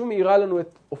 והיא שום מאירה לנו את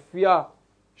אופייה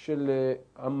של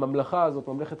הממלכה הזאת,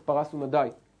 ממלכת פרס ומדי,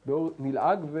 באור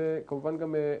נלעג וכמובן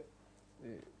גם,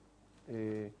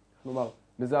 נאמר,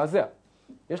 מזעזע.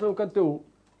 יש לנו כאן תיאור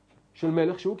של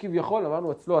מלך שהוא כביכול,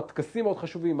 אמרנו אצלו, הטקסים מאוד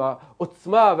חשובים,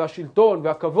 העוצמה והשלטון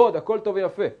והכבוד, הכל טוב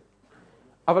ויפה.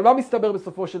 אבל מה מסתבר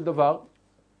בסופו של דבר?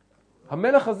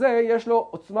 המלך הזה יש לו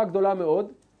עוצמה גדולה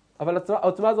מאוד, אבל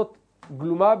העוצמה הזאת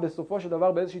גלומה בסופו של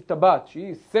דבר באיזושהי טבעת,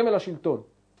 שהיא סמל השלטון.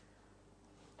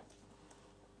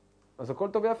 אז הכל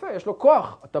טוב ויפה, יש לו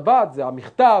כוח. הטבעת זה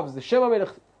המכתב, זה שם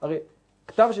המלך. הרי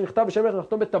כתב שנכתב בשם המלך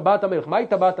נחתום בטבעת המלך. מהי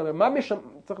טבעת המלך?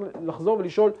 צריך לחזור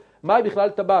ולשאול מהי בכלל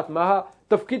טבעת, מה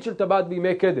התפקיד של טבעת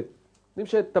בימי קדם. יודעים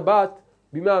שטבעת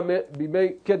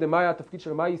בימי קדם, מה היה התפקיד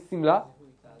שלה? מהי סמלה?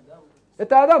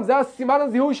 את האדם, זה הסימן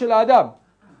הזיהוי של האדם.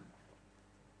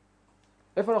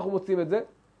 איפה אנחנו מוצאים את זה?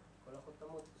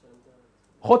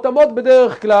 חותמות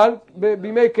בדרך כלל,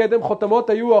 בימי קדם, חותמות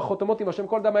היו החותמות עם השם,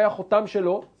 כל אדם היה חותם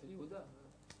שלו.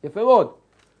 יפה מאוד,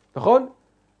 נכון?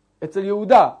 אצל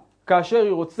יהודה, כאשר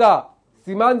היא רוצה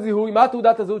סימן זיהוי, מה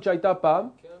תעודת הזהות שהייתה פעם?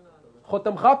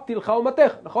 חותמך, פתילך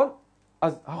ומתך, נכון?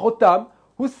 אז החותם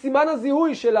הוא סימן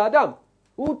הזיהוי של האדם,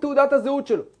 הוא תעודת הזהות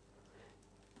שלו.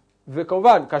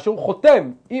 וכמובן, כאשר הוא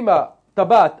חותם עם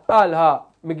הטבעת על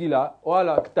המגילה או על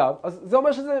הכתב, אז זה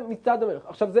אומר שזה מצד המלך.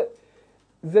 עכשיו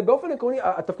זה באופן עקרוני,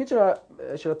 התפקיד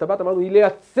של הטבעת אמרנו היא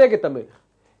לייצג את המלך.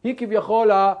 היא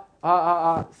כביכול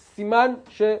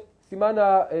סימן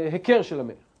ההיכר של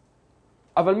המלך.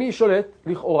 אבל מי שולט?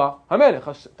 לכאורה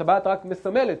המלך. הטבעת רק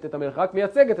מסמלת את המלך, רק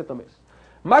מייצגת את המלך.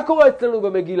 מה קורה אצלנו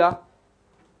במגילה?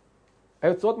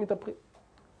 היוצרות מתהפכים.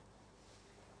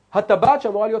 הטבעת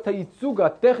שאמורה להיות הייצוג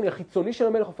הטכני, החיצוני של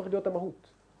המלך, הופך להיות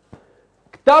המהות.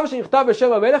 כתב שנכתב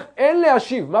בשם המלך, אין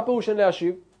להשיב. מה פירוש אין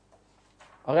להשיב?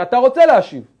 הרי אתה רוצה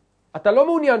להשיב. אתה לא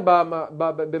מעוניין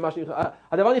במה שנכתב.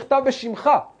 הדבר נכתב בשמך,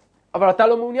 אבל אתה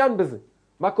לא מעוניין בזה.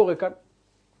 מה קורה כאן?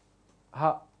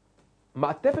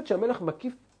 המעטפת שהמלך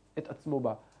מקיף את עצמו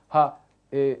בה,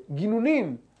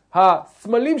 הגינונים,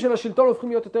 הסמלים של השלטון הופכים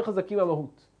להיות יותר חזקים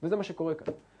מהמהות. וזה מה שקורה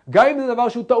כאן. גם אם זה דבר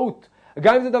שהוא טעות,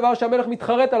 גם אם זה דבר שהמלך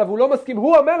מתחרט עליו, הוא לא מסכים,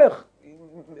 הוא המלך,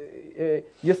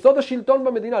 יסוד השלטון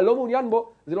במדינה, לא מעוניין בו,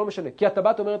 זה לא משנה, כי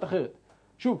הטבעת אומרת אחרת.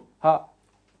 שוב,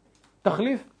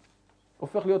 התחליף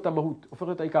הופך להיות המהות, הופך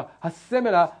להיות העיקר.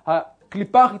 הסמל,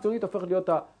 הקליפה החיצונית הופך להיות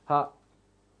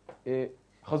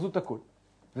חזות הכל.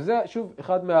 וזה שוב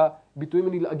אחד מהביטויים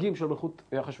הנלעגים של מלכות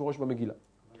חשובה במגילה.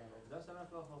 אבל העובדה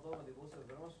שאנחנו לא נחזור בדיבור שלו,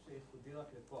 זה לא משהו שייחודי רק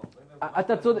לפה.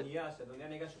 אתה צודק. שאדוני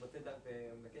ניגש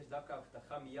ומבקש דווקא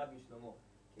הבטחה מיד משלמה.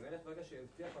 כי מלך ברגע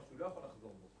שהבטיח משהו לא יכול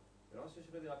לחזור בו. זה לא משהו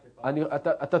שייחודי רק לפה.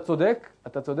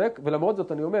 אתה צודק, ולמרות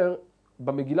זאת אני אומר,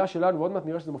 במגילה שלנו, ועוד מעט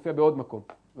נראה שזה מופיע בעוד מקום.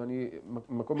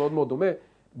 מקום מאוד מאוד דומה,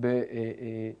 עוד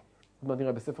מעט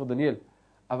נראה בספר דניאל.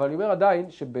 אבל אני אומר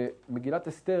עדיין שבמגילת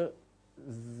אסתר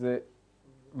זה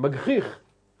מגחיך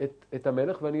את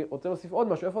המלך, ואני רוצה להוסיף עוד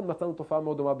משהו. איפה עוד מצאנו תופעה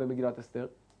מאוד דומה במגילת אסתר?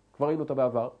 כבר ראינו אותה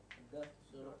בעבר.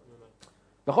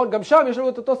 נכון, גם שם יש לנו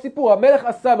את אותו סיפור. המלך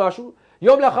עשה משהו,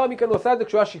 יום לאחר מכן הוא עשה את זה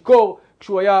כשהוא היה שיקור,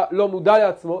 כשהוא היה לא מודע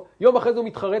לעצמו. יום אחרי זה הוא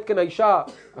מתחרט, כן, האישה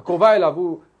הקרובה אליו,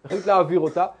 הוא החליט להעביר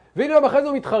אותה. והנה יום אחרי זה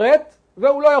הוא מתחרט,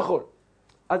 והוא לא יכול.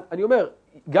 אז אני אומר,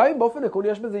 גם אם באופן עקרוני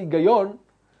יש בזה היגיון,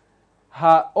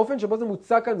 האופן שבו זה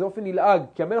מוצא כאן זה אופן נלעג,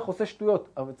 כי המלך עושה שטויות,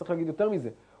 אבל צריך להגיד יותר מזה.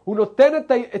 הוא נותן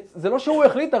זה לא שהוא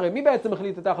החליט, הרי מי בעצם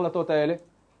החליט את ההחלטות האלה?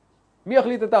 מי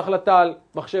החליט את ההחלטה על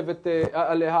מחשבת,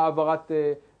 על העברת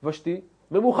ושתי?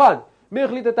 ממוכן. מי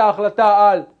החליט את ההחלטה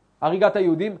על הריגת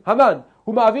היהודים? המן.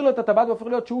 הוא מעביר לו את הטבעת והופך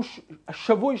להיות שהוא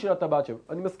השבוי של הטבעת שלו.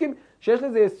 אני מסכים שיש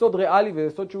לזה יסוד ריאלי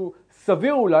ויסוד שהוא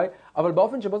סביר אולי, אבל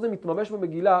באופן שבו זה מתממש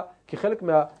במגילה, כחלק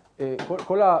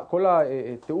כל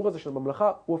התיאור הזה של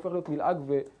הממלכה, הוא הופך להיות מלעג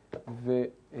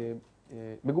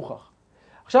ומגוחך.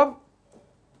 עכשיו,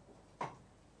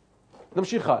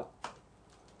 נמשיך הלאה.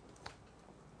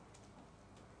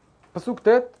 פסוק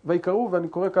ט' ויקראו, ואני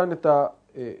קורא כאן את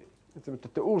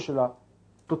התיאור של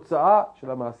התוצאה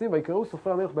של המעשים, ויקראו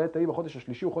סופרי המלך בעת ההיא בחודש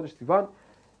השלישי הוא חודש סיוון,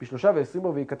 ב23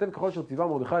 בו, ויקטב ככל אשר ציווה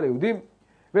מרדכי ליהודים,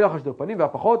 ולחשדר פנים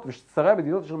והפחות, ושרי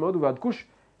המדינות אשר מהודו ועד כוש,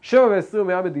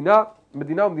 27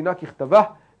 מדינה ומדינה ככתבה,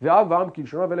 ועם ועם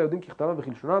כלשונם, ואלה יהודים ככתבם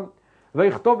וכלשונם,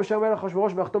 ויכתוב בשם המלך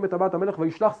אחשוורוש ויחתום בטבעת המלך,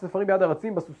 וישלח ספרים ביד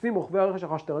הרצים, בסוסים ורוכבי הרכש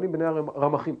החשטרנים בני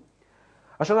הרמחים.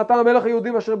 אשר נתן המלך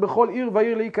היהודים אשר בכל עיר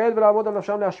ועיר להיקהל ולעמוד על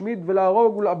נפשם להשמיד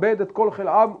ולהרוג ולאבד את כל חיל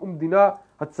עם ומדינה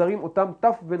הצרים אותם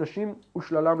טף ונשים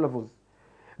ושללם לבוז.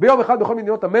 ביום אחד בכל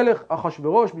מדינות המלך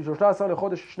אחשוורוש ב13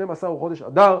 לחודש 12 הוא חודש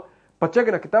אדר,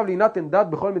 פתשגן הכתב להינתן דת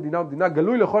בכל מדינה ומדינה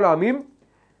גלוי לכל העמים,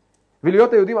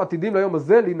 ולהיות היהודים עתידים ליום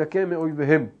הזה להינקם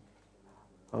מאויביהם.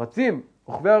 הרצים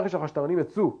רוכבי הרכש החשטרנים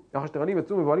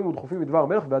יצאו מבועלים ודחופים מדבר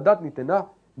המלך, והדת ניתנה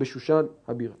בשושן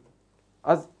הבירה.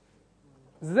 אז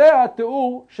זה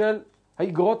התיאור של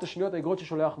האיגרות השניות, האיגרות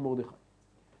ששולח מרדכי.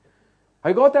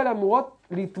 האיגרות האלה אמורות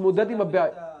להתמודד עם הבעיה.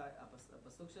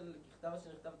 הפסוק של ככתב אשר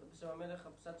נכתב בשם המלך,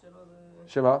 הפשט שלו זה...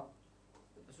 שמה?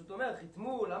 זה פשוט אומר,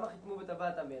 חיתמו, למה חיתמו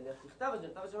בטבעת המלך? ככתב אשר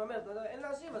נכתב בשם המלך, אין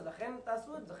להשיב, אז לכן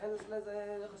תעשו את זה, לכן יש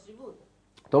לזה חשיבות.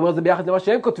 אתה אומר זה ביחד למה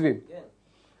שהם כותבים. כן.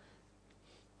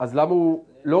 אז למה הוא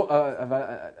לא, אבל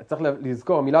צריך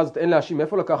לזכור, המילה הזאת אין להשיב,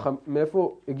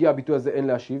 מאיפה הגיע הביטוי הזה אין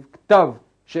להשיב? כתב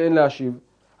שאין להשיב.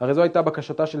 הרי זו הייתה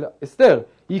בקשתה של אסתר.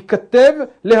 היא כתב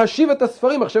להשיב את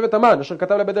הספרים, מחשבת המן, אשר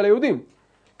כתב לבטל ליהודים.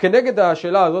 כנגד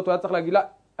השאלה הזאת הוא היה צריך להגיד לה,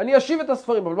 אני אשיב את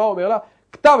הספרים, אבל מה הוא אומר לה?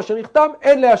 כתב אשר נכתב,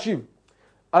 אין להשיב.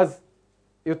 אז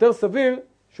יותר סביר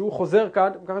שהוא חוזר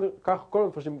כאן, כך כל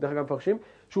המפרשים, דרך אגב מפרשים,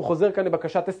 שהוא חוזר כאן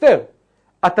לבקשת אסתר.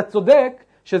 אתה צודק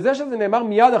שזה נאמר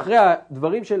מיד אחרי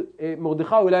הדברים של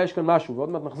מרדכי, אולי יש כאן משהו, ועוד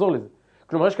מעט נחזור לזה.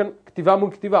 כלומר, יש כאן כתיבה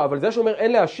מול כתיבה, אבל זה שאומר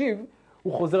אין להשיב,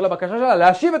 הוא חוזר לבקשה שלה,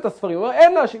 להשיב את הספרים. הוא אומר,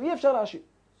 אין להשיב, אי אפשר להשיב.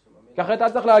 כי אחרי אתה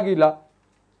צריך להגיד לה,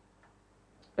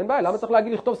 אין בעיה, למה צריך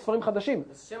להגיד לכתוב ספרים חדשים?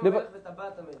 שם המלך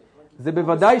וטבעת המלך. זה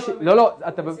בוודאי לא,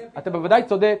 אתה בוודאי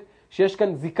צודק שיש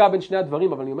כאן זיקה בין שני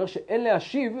הדברים, אבל אני אומר שאין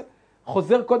להשיב,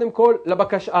 חוזר קודם כל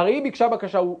לבקשה, הרי היא ביקשה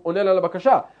בקשה, הוא עונה לה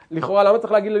לבקשה. לכאורה, למה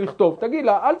צריך להגיד לה לכתוב? תגיד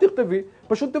לה, אל תכתבי,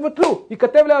 פשוט תבטלו,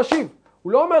 ייכתב להשיב.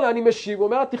 הוא לא אומר לה, אני משיב, הוא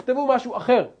אומר לה, תכתבו משהו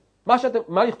אחר.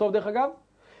 מה לכתוב דרך אגב?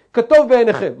 כתוב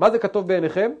בעיניכם. מה זה כתוב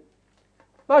בעיניכם?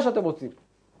 מה שאתם רוצים.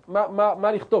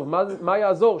 מה לכתוב? מה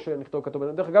יעזור שנכתוב כתוב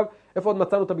בעיניכם? דרך אגב, איפה עוד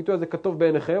מצאנו את הביטוי הזה כתוב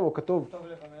בעיניכם, או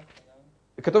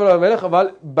כתוב למלך, אבל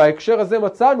בהקשר הזה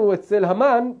מצאנו אצל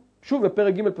המן, שוב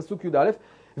בפרק ג' פסוק י"א,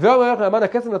 ואומר המלך להמן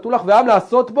הכסף נתנו לך והעם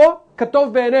לעשות בו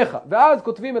כתוב בעיניך, ואז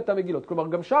כותבים את המגילות. כלומר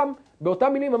גם שם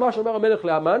באותם מילים ממש אומר המלך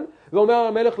להמן ואומר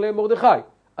המלך למרדכי,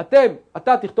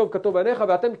 אתה תכתוב כתוב בעיניך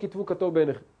ואתם כתבו כתוב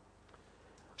בעיניכם.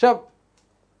 עכשיו,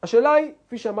 השאלה היא,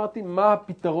 כפי שאמרתי, מה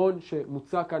הפתרון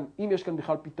שמוצע כאן, אם יש כאן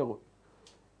בכלל פתרון.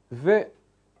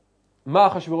 ומה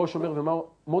אחשוורוש אומר ומה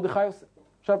מרדכי עושה.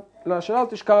 עכשיו, לשאלה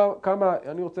הזאת יש כמה,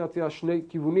 אני רוצה להציע שני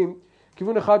כיוונים.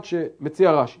 כיוון אחד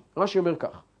שמציע רש"י. רש"י אומר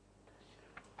כך.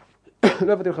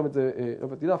 לא הבאתי לכם את זה, לא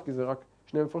הבאתי דף, כי זה רק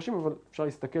שני מפרשים, אבל אפשר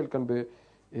להסתכל כאן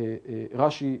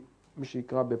ברש"י, מי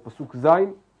שיקרא בפסוק ז',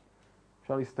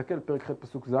 אפשר להסתכל, פרק ח'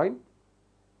 פסוק ז'.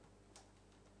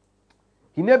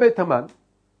 הנה בית המן,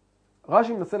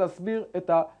 רש"י מנסה להסביר את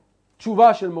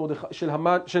התשובה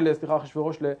של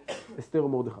אחשוורוש לאסתר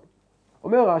ומרדכי.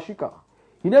 אומר רש"י כך,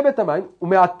 הנה בית המן,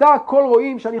 ומעתה הכל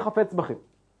רואים שאני חפץ בכם,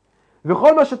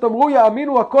 וכל מה שתאמרו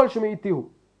יאמינו הכל שמעיתיהו.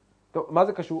 טוב, מה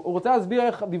זה קשור? הוא רוצה להסביר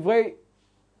איך דברי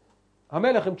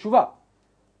המלך הם תשובה.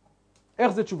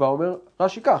 איך זה תשובה? הוא אומר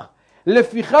רש"י כך,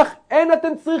 לפיכך אין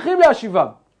אתם צריכים להשיבם.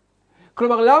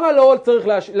 כלומר, למה לא צריך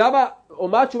להשיב? למה, או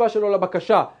מה התשובה שלו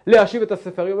לבקשה להשיב את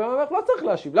הספרים? הוא אומר, לא צריך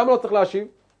להשיב. למה לא צריך להשיב?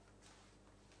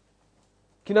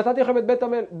 כי נתתי לכם את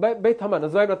בית המן.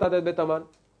 אז מה אם נתת את בית המן?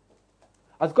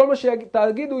 אז כל מה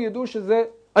שתגידו ידעו שזה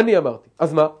אני אמרתי.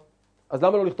 אז מה? אז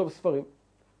למה לא לכתוב ספרים?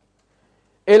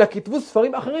 אלא כתבו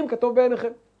ספרים אחרים כתוב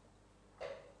בעיניכם.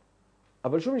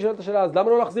 אבל שוב נשאלת השאלה, אז למה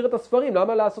לא להחזיר את הספרים?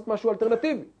 למה לעשות משהו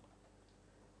אלטרנטיבי?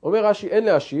 אומר רש"י, אין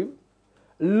להשיב.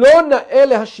 לא נאה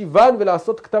להשיבן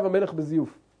ולעשות כתב המלך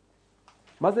בזיוף.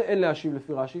 מה זה אין להשיב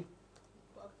לפי רש"י?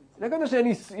 נגיד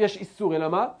שיש איסור, אלא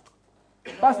מה?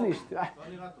 פסניש.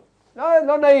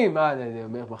 לא נעים.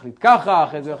 המלך מחליט ככה,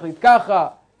 אחרי זה מחליט ככה.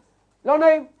 לא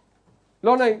נעים.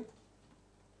 לא נעים.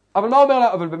 אבל מה אומר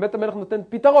לה? אבל באמת המלך נותן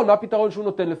פתרון. מה הפתרון שהוא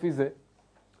נותן לפי זה?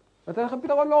 נתן לכם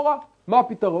פתרון לא רע. מה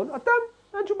הפתרון? אתם,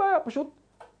 אין שום בעיה, פשוט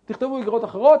תכתבו איגרות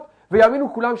אחרות,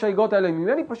 ויאמינו כולם שהאיגרות האלה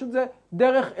ממני, פשוט זה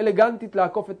דרך אלגנטית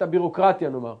לעקוף את הבירוקרטיה,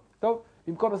 נאמר. טוב?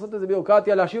 במקום לעשות איזה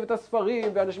בירוקרטיה, להשיב את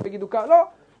הספרים, ואנשים יגידו כאן, לא,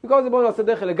 במקום זה בואו נעשה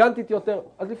דרך אלגנטית יותר,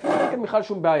 אז לפני כן בכלל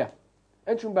שום בעיה.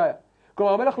 אין שום בעיה.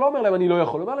 כלומר, המלך לא אומר להם אני לא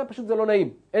יכול, הוא אומר להם פשוט זה לא נעים.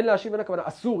 אין להשיב, אין הכוונה,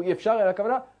 אסור, אי אפשר, אין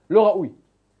הכוונה, לא ראוי.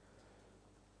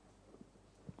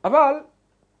 אבל,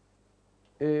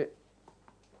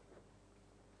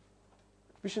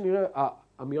 כפי שנראה,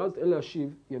 האמירה הזאת אין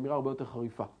להשיב היא אמירה הרבה יותר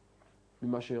חריפה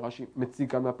ממה שרש"י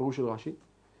מציג כאן מהפירוש של רש"י.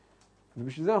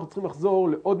 ובשביל זה אנחנו צריכים לחזור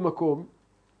לעוד מקום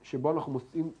שבו אנחנו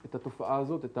מוצאים את התופעה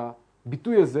הזאת, את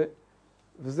הביטוי הזה,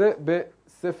 וזה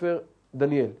בספר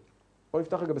דניאל. בואו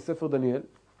נפתח רגע בספר דניאל.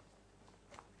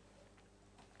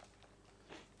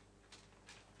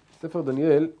 ספר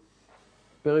דניאל,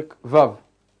 פרק ו'.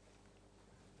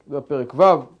 זה הפרק ו',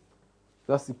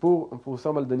 זה הסיפור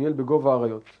המפורסם על דניאל בגובה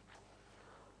האריות.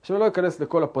 עכשיו אני לא אכנס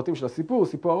לכל הפרטים של הסיפור,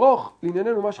 סיפור ארוך.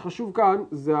 לענייננו מה שחשוב כאן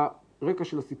זה הרקע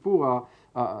של הסיפור,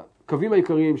 הקווים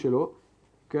העיקריים שלו.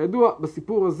 כידוע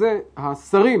בסיפור הזה,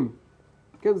 השרים,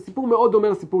 כן, זה סיפור מאוד דומה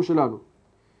לסיפור שלנו.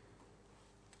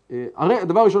 הרי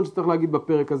הדבר הראשון שצריך להגיד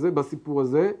בפרק הזה, בסיפור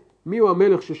הזה, מי הוא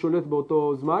המלך ששולט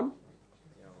באותו זמן?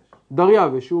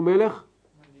 דריווש, שהוא מלך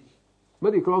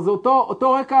מדהים. כלומר זה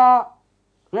אותו רקע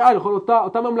ריאלי,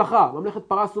 אותה ממלכה, ממלכת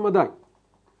פרס ומדי.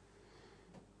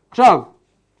 עכשיו,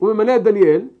 הוא ממלא את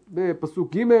דניאל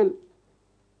בפסוק ג'.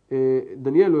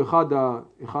 דניאל הוא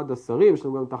אחד השרים, יש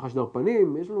לנו גם את החשדר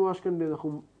פנים, יש לנו ממש כאן,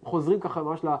 אנחנו חוזרים ככה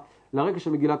ממש לרקע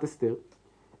של מגילת אסתר.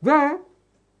 והם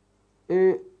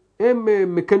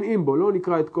מקנאים בו, לא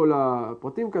נקרא את כל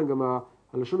הפרטים כאן, גם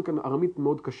הלשון כאן ארמית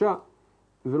מאוד קשה,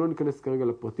 ולא ניכנס כרגע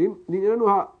לפרטים. לענייננו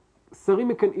השרים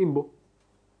מקנאים בו,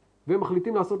 והם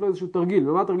מחליטים לעשות לו איזשהו תרגיל.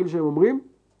 ומה התרגיל שהם אומרים?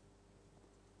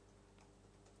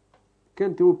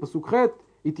 כן, תראו, פסוק ח'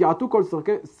 התייעתו כל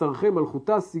שרכי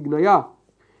מלכותה סגניה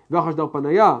והחשדר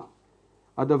פניה,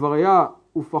 הדבריה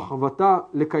ופחוותה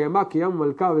לקיימה קיים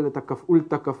מלכה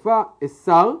ולתקפה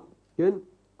אסתר, כן?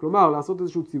 כלומר, לעשות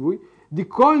איזשהו ציווי.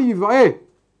 דכל יבעה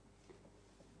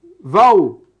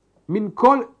ואו מן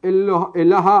כל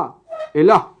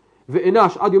אלה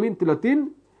ואנש עד יומין תלתין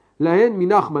להן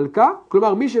מנח מלכה.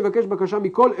 כלומר, מי שיבקש בקשה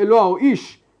מכל אלוה או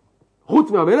איש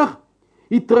חוץ מהמלך,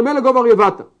 יתרמה לגובה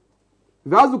רבתה.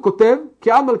 ואז הוא כותב,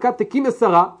 כי על מלכה תקים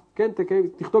אסרה, כן,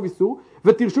 תכתוב איסור,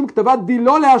 ותרשום כתבת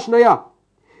דילו להשניה,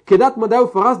 כדת מדי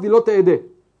ופרס דילו תעדה.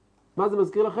 מה זה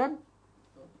מזכיר לכם?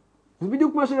 זה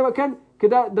בדיוק מה כן,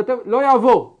 לא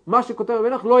יעבור. מה שכותב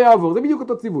המלך לא יעבור. זה בדיוק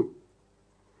אותו ציווי.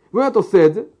 והוא באמת עושה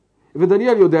את זה,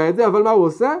 ודניאל יודע את זה, אבל מה הוא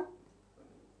עושה?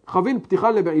 חבין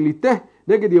פתיחה לבעיליתה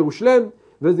נגד ירושלם,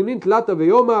 וזמנין תלתה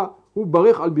ויומה, הוא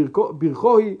ברך על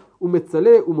ברכו היא,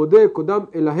 ומצלה ומודה קודם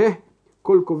אלוהה,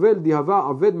 כל כובל דיהבה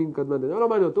עבד מן קדמן דניאל. לא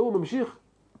מעניין אותו, הוא ממשיך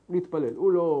להתפלל.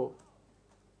 הוא לא...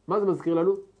 מה זה מזכיר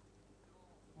לנו?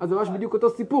 אז זה ממש בדיוק אותו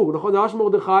סיפור, נכון? זה ממש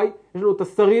מרדכי, יש לנו את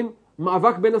השרים,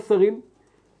 מאבק בין השרים.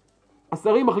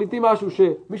 השרים מחליטים משהו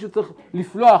שמישהו צריך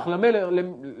לפלוח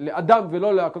לאדם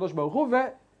ולא לקדוש ברוך הוא,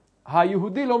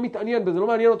 והיהודי לא מתעניין בזה, לא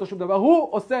מעניין אותו שום דבר, הוא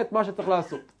עושה את מה שצריך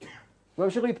לעשות. הוא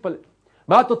ממשיך להתפלל.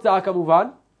 מה התוצאה כמובן?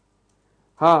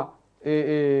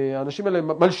 האנשים האלה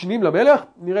מלשינים למלך,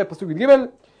 נראה פסוק ג'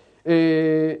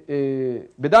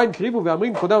 בדין קריבו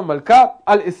ואמרים קודם המלכה,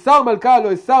 על אסתר מלכה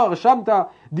לא אסתר רשמת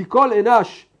דכל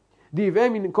אנש דיבעה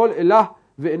מן כל אלה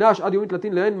ואנש עד יומין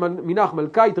תלתין להן מנח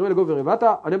מלכה יתרמה לגובה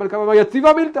רבתה, ענה מלכה ואמר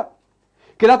יציבה מילתא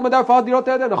כדת מדי ופרס דילות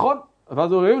תעדה, נכון?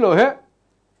 ואז אומרים לו,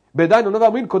 בדין עונה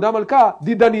ואמרים קודם מלכה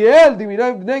די דניאל די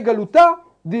בני גלותה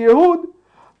די יהוד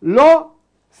לא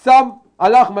שם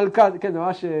הלך מלכה, כן, זה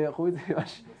ממש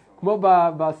כמו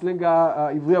בסלנג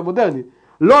העברי המודרני,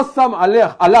 לא שם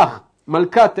הלך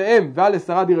מלכה תאם ועל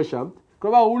אסתר די רשמת,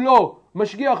 כלומר הוא לא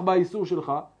משגיח באיסור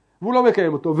שלך והוא לא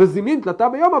מקיים אותו, וזמין תלתה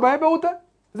ביום הבאה בעותה.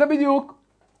 זה בדיוק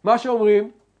מה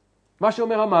שאומרים, מה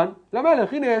שאומר המן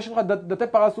למלך. הנה יש לך דתי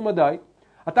פרס ומדי,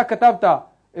 אתה כתבת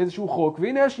איזשהו חוק,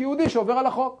 והנה יש יהודי שעובר על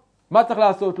החוק. מה צריך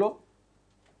לעשות לו?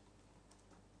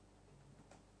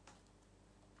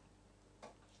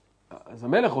 אז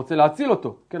המלך רוצה להציל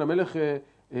אותו. כן, המלך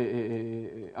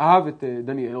אהב את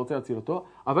דניאל, רוצה להציל אותו,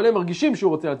 אבל הם מרגישים שהוא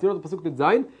רוצה להציל אותו. פסוק ט"ז,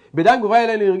 בדין גובה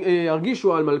אליהם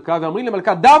הרגישו על מלכה, ואמרים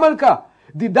למלכה, דה מלכה,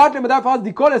 דידת למדי פרס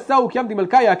די כל אסתר וקיים די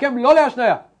מלכה יעקם לא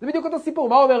להשניה. זה בדיוק אותו סיפור.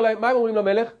 מה הם אומרים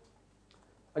למלך?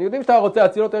 אני יודעים שאתה רוצה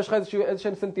להציל אותו, יש לך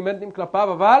איזשהם סנטימנטים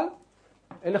כלפיו, אבל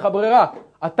אין לך ברירה.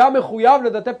 אתה מחויב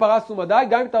לדתי פרס ומדי,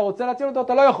 גם אם אתה רוצה להציל אותו,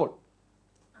 אתה לא יכול.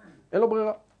 אין לו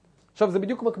ברירה. עכשיו, זה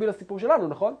בדיוק מקביל לסיפור שלנו,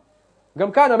 נכון?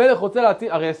 גם כאן המלך רוצה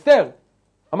להציל, הרי אסתר,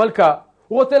 המלכה,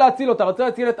 הוא רוצה להציל אותה, רוצה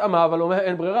להציל את עמה, אבל הוא אומר,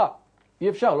 אין ברירה. אי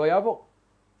אפשר, לא יעבור.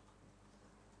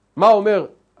 מה אומר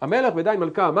המלך? ועדיין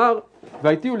מלכה אמר,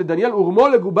 והייתיהו לדניאל ורמו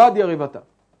לגובה דירבתה.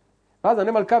 ואז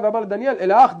ענה מלכה ואמר לדניאל,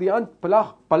 אלא אך דיאן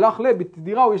פלח לה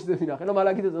בתדירה או יש זה מנח. אין לו מה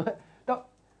להגיד את זה. טוב,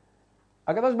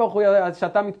 הקדוש ברוך הוא,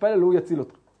 שאתה מתפלל, הוא יציל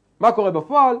אותך. מה קורה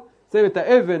בפועל? שם את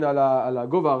האבן על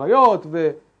הגובה האריות,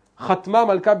 וחתמה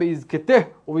מלכה בהזקתה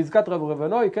ובהזקת רב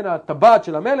רבנוי, כן, הטבעת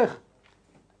של המלך,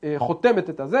 חותמת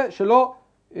את הזה, שלא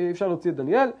אפשר להוציא את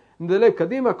דניאל. נדלג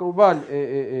קדימה, כמובן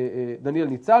דניאל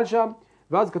ניצל שם,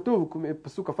 ואז כתוב,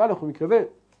 פסוק כ"א, אנחנו מקרבה,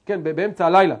 כן, באמצע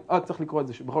הלילה, צריך לקרוא את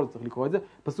זה, בכל זאת צריך לקרוא את זה,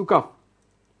 פסוק כ',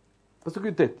 פסוק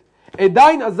י"ט.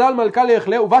 עדיין אזל מלכה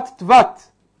ליכלה ובת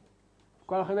טבת.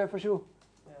 כל לכם מאיפשהו?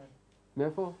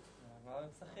 מאיפה?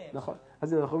 נכון.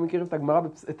 אז אנחנו מכירים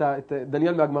את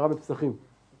דניאל מהגמרא בפסחים.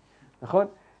 נכון?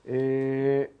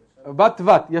 בת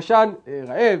טבת, ישן,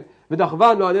 רעב,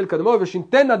 ודחבן לא ענל קדמו,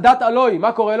 ושינתן נדת אלוהי.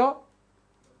 מה קורה לו?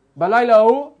 בלילה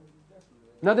ההוא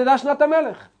נדדה שנת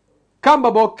המלך. קם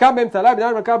באמצע הלילה,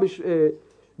 בניין מלכה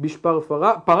בשפר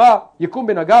פרה, יקום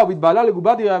בנגה ובתבעלה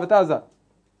לגובה דירבתה עזה.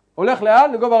 הולך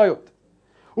לאן? לגובה אריות.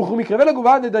 וכמקרבה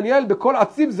לגובה דניאל בכל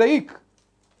עציב זעיק.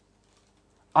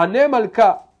 ענה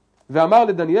מלכה ואמר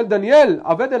לדניאל, דניאל,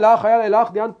 עבד אלך, חייל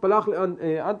אלך, דיאנט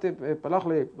פלח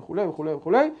וכו' וכו'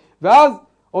 וכו'. ואז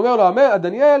אומר לו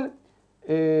דניאל,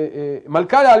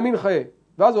 מלכה להלמין חיי.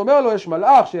 ואז הוא אומר לו, יש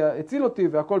מלאך שהציל אותי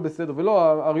והכל בסדר, ולא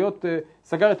האריות,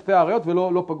 סגר את פה האריות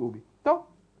ולא פגעו בי. טוב,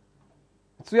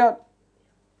 מצוין.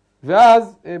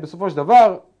 ואז בסופו של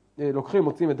דבר לוקחים,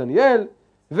 מוצאים את דניאל,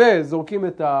 וזורקים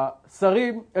את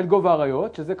השרים אל גובה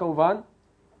האריות, שזה כמובן,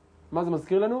 מה זה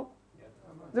מזכיר לנו?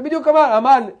 זה בדיוק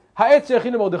המן, העץ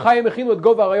שהכין למרדכי, הם הכינו את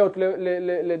גובה האריות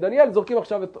לדניאל, זורקים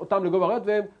עכשיו אותם לגובה האריות,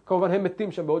 והם כמובן הם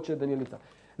מתים שם בעוד שדניאל ניצל.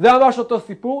 זה ממש אותו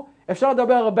סיפור, אפשר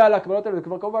לדבר הרבה על ההקבלות האלה,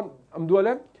 וכבר כמובן עמדו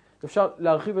עליהם, אפשר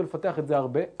להרחיב ולפתח את זה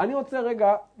הרבה. אני רוצה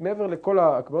רגע, מעבר לכל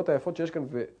ההקבלות היפות שיש כאן,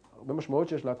 והרבה משמעות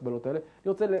שיש להקבלות האלה, אני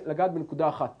רוצה לגעת בנקודה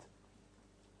אחת,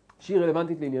 שהיא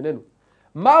רלוונטית לענייננו.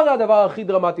 מה הרי הדבר הכי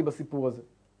דרמטי בסיפור הזה?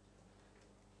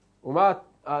 ומה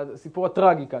הסיפור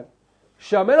הטרגי כאן?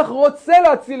 שהמלך רוצה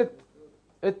להציל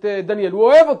את דניאל, הוא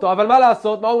אוהב אותו, אבל מה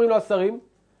לעשות? מה אומרים לו השרים?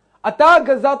 אתה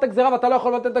גזרת גזירה ואתה לא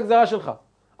יכול לבטל את הגזירה שלך.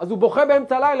 אז הוא בוכה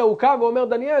באמצע הלילה, הוא קם ואומר,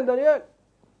 דניאל, דניאל.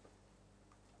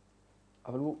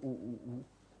 אבל הוא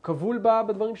כבול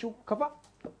בדברים שהוא קבע.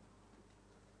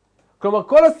 כלומר,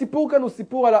 כל הסיפור כאן הוא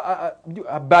סיפור על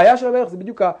הבעיה של המלך, זה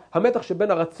בדיוק המתח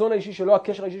שבין הרצון האישי שלו,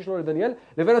 הקשר האישי שלו לדניאל,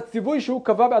 לבין הציווי שהוא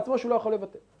קבע בעצמו שהוא לא יכול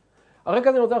לבטל. הרקע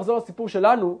הזה אני רוצה לחזור לסיפור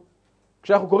שלנו,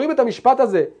 כשאנחנו קוראים את המשפט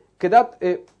הזה, כדת,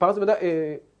 פרס ומדע,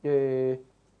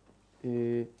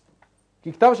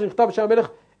 כי כתב שנכתב בשם המלך,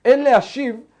 אין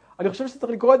להשיב, אני חושב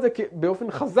שצריך לקרוא את זה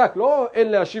באופן חזק, לא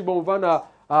אין להשיב במובן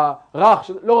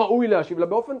הרך, לא ראוי להשיב, אלא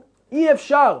באופן אי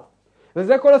אפשר.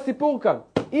 וזה כל הסיפור כאן.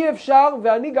 אי אפשר,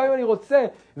 ואני גם אם אני רוצה,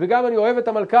 וגם אם אני אוהב את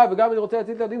המלכה, וגם אם אני רוצה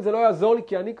להציל את הילדים, זה לא יעזור לי,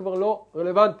 כי אני כבר לא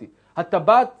רלוונטי.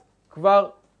 הטבעת כבר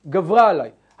גברה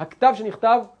עליי. הכתב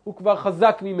שנכתב הוא כבר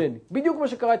חזק ממני. בדיוק מה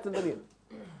שקרה אצל דניאל.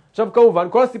 עכשיו כמובן,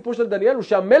 כל הסיפור של דניאל הוא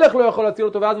שהמלך לא יכול להציל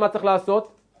אותו, ואז מה צריך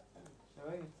לעשות?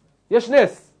 יש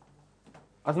נס.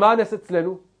 אז מה הנס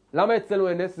אצלנו? למה אצלנו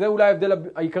אין נס? זה אולי ההבדל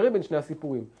העיקרי בין שני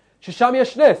הסיפורים. ששם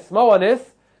יש נס. מהו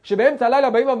הנס? שבאמצע הלילה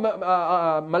באים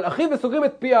המלאכים וסוגרים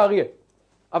את פי האריה.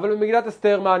 אבל במגילת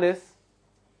אסתר מה הנס?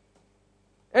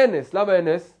 אין נס. למה אין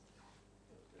נס?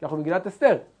 כי אנחנו במגילת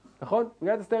אסתר, נכון?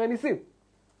 במגילת אסתר אין ניסים.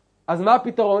 אז מה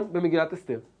הפתרון במגילת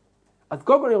אסתר? אז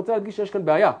קודם כל אני רוצה להדגיש שיש כאן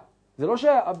בעיה. זה לא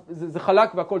שזה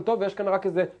חלק והכל טוב, ויש כאן רק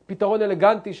איזה פתרון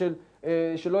אלגנטי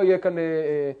שלא יהיה כאן,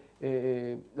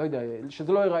 לא יודע,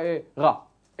 שזה לא ייראה רע.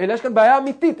 אלא יש כאן בעיה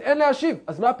אמיתית, אין להשיב.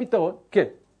 אז מה הפתרון? כן.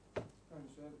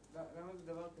 למה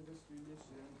זה דבר כזה שלילי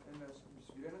שאין להשיב?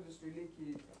 בשבילנו זה שלילי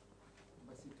כי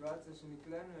בסיטואציה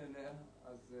שנקלענו אליה,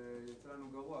 אז יצא לנו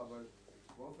גרוע, אבל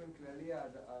באופן כללי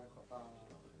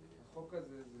החוק הזה,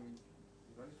 זה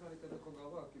לא נשמע לי כזה כה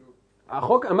גרוע, כאילו...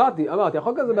 החוק, אמרתי,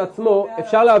 החוק הזה בעצמו,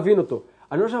 אפשר להבין אותו.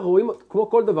 אני חושב שאנחנו רואים, כמו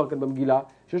כל דבר כאן במגילה,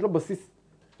 שיש לו בסיס,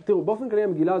 תראו, באופן כללי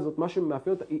המגילה הזאת, מה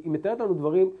שמאפיין אותה, היא מתארת לנו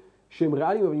דברים שהם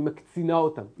ריאליים, אבל היא מקצינה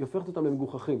אותם, היא הופכת אותם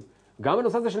למגוחכים. גם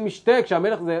הנושא הזה של משתה,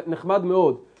 כשהמלך זה נחמד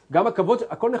מאוד, גם הכבוד,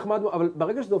 הכל נחמד מאוד, אבל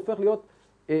ברגע שזה הופך להיות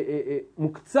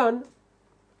מוקצן,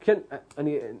 כן, אתה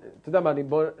יודע מה,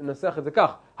 בוא ננסח את זה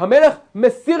כך, המלך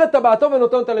מסיר את טבעתו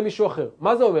ונותן אותה למישהו אחר.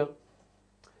 מה זה אומר?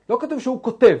 לא כתוב שהוא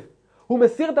כותב, הוא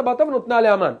מסיר את טבעתו ונותנה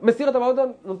לאמן, מסיר את טבעתו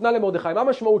ונותנה למרדכי. מה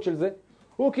המשמעות של זה?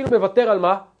 הוא כאילו מוותר על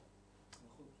מה?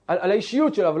 על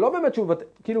האישיות שלו, אבל לא באמת שהוא מוותר,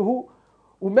 כאילו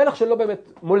הוא מלך שלא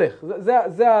באמת מולך.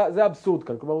 זה האבסורד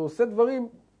כאן, כלומר הוא עושה דברים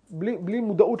בלי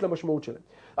מודעות למשמעות שלהם.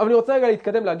 אבל אני רוצה רגע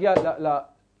להתקדם,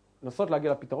 לנסות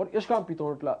להגיע לפתרון. יש כמה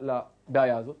פתרונות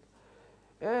לבעיה הזאת.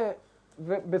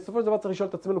 ובסופו של דבר צריך לשאול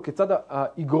את עצמנו כיצד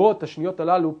האגרות השניות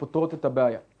הללו פותרות את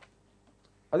הבעיה.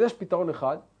 אז יש פתרון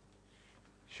אחד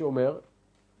שאומר,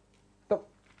 טוב,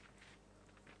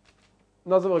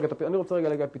 נעזוב רגע, אני רוצה רגע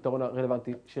לגבי הפתרון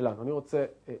הרלוונטי שלנו. אני רוצה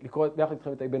לקרוא ביחד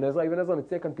איתכם את אבן עזרא. אבן עזרא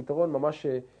מציע כאן פתרון ממש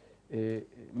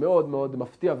מאוד מאוד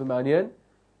מפתיע ומעניין,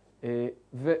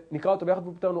 ונקרא אותו ביחד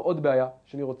ופתרנו עוד בעיה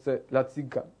שאני רוצה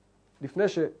להציג כאן, לפני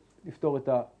שנפתור את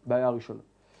הבעיה הראשונה.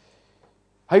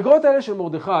 האגרות האלה של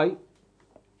מרדכי,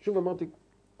 שוב אמרתי,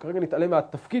 כרגע נתעלם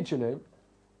מהתפקיד שלהם,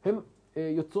 הם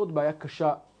יוצרות בעיה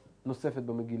קשה נוספת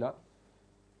במגילה,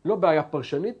 לא בעיה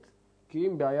פרשנית, כי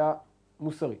אם בעיה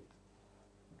מוסרית.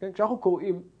 כן? כשאנחנו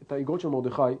קוראים את האגרות של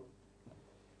מרדכי,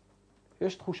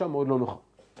 יש תחושה מאוד לא נוחה.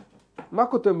 מה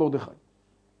כותב מרדכי?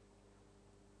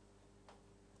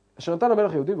 אשר נתן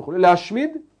המלך היהודים וכו',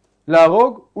 להשמיד,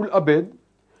 להרוג ולאבד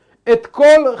את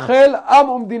כל חיל עם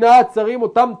ומדינה הצרים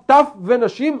אותם טף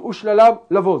ונשים ושללם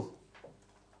לבוז.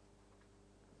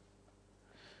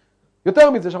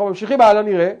 יותר מזה, שאנחנו ממשיכים הלאה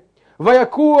נראה,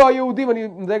 ויקעו היהודים, אני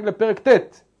מדייק לפרק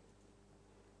ט',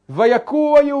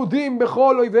 ויקעו היהודים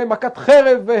בכל אויביהם מכת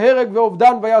חרב והרג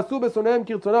ואובדן, ויעשו בשונאיהם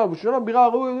כרצונם, ושונאיהם בירה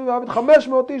ראו ועבד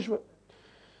 500 איש.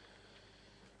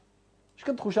 יש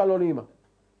כאן תחושה לא נעימה.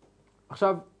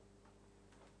 עכשיו,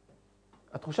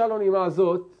 התחושה הלא נעימה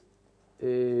הזאת,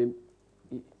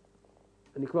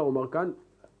 אני כבר אומר כאן,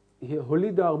 היא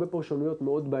הולידה הרבה פרשנויות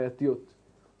מאוד בעייתיות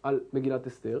על מגילת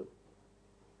אסתר.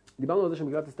 דיברנו על זה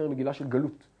שמגילת אסתר היא מגילה של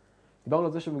גלות. דיברנו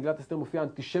על זה שבמגילת אסתר מופיע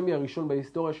האנטישמי הראשון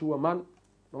בהיסטוריה, שהוא המן,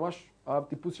 ממש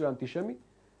הטיפוס של האנטישמי,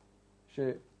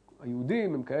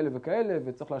 שהיהודים הם כאלה וכאלה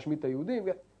וצריך להשמיד את היהודים,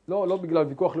 לא בגלל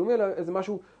ויכוח לאומי, אלא איזה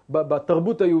משהו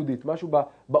בתרבות היהודית, משהו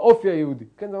באופי היהודי.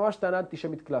 כן, זה ממש טענה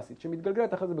אנטישמית קלאסית,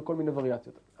 שמתגלגלת אחרי זה בכל מיני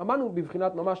וריאציות. המן הוא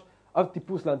בבחינת ממש אב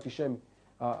טיפוס לאנטישמי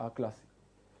הקלאסי.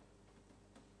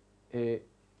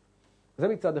 זה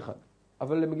מצד אחד.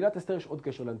 אבל למגילת אסתר יש עוד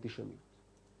קשר לאנטישמיות.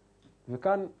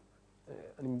 וכאן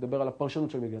אני מדבר על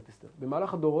הפרשנות של מגילת אסתר.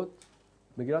 במהלך הדורות,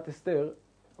 מגילת אסתר,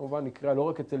 כמובן נקרא לא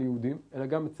רק אצל יהודים, אלא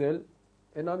גם אצל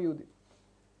אינם יהודים.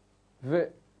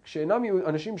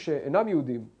 וכשאנשים שאינם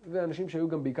יהודים, ואנשים שהיו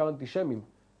גם בעיקר אנטישמים,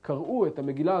 קראו את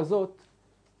המגילה הזאת,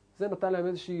 זה נתן להם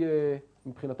איזושהי,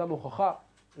 מבחינתם הוכחה,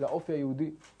 לאופי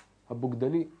היהודי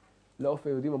הבוגדני, לאופי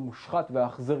היהודים המושחת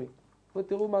והאכזרי.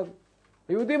 ותראו מה זה.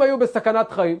 היהודים היו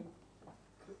בסכנת חיים.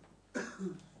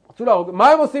 רצו להרוג. מה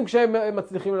הם עושים כשהם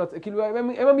מצליחים לנצח? כאילו,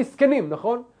 הם המסכנים,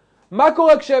 נכון? מה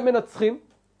קורה כשהם מנצחים?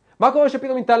 מה קורה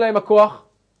שפתאום ניתן להם הכוח?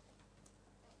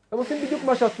 הם עושים בדיוק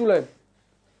מה שעשו להם.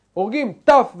 הורגים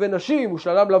טף ונשים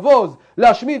ושללם לבוז,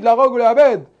 להשמיד, להרוג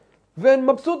ולאבד. והם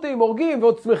מבסוטים, הורגים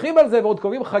ועוד שמחים על זה ועוד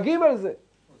קובעים חגים על זה.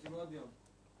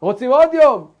 רוצים עוד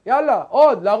יום. יאללה,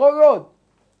 עוד, להרוג עוד.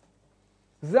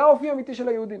 זה האופי האמיתי של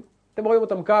היהודים. אתם רואים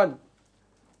אותם כאן,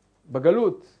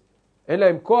 בגלות. אין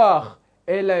להם כוח,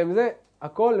 אין להם זה.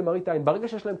 הכל למראית עין. ברגע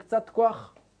שיש להם קצת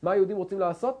כוח, מה היהודים רוצים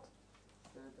לעשות?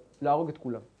 להרוג את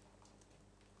כולם.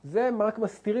 זה רק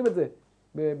מסתירים את זה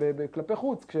כלפי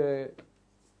חוץ,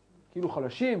 כאילו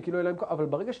חלשים, כאילו אין להם כוח, אבל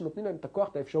ברגע שנותנים להם את הכוח,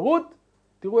 את האפשרות,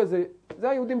 תראו איזה, זה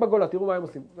היהודים בגולה, תראו מה הם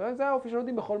עושים. זה האופי של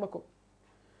היהודים בכל מקום.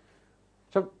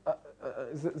 עכשיו,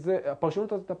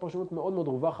 הפרשנות הזאת הייתה פרשנות מאוד מאוד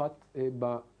רווחת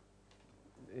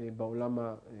בעולם,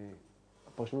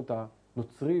 הפרשנות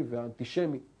הנוצרי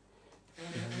והאנטישמי.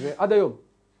 ועד היום,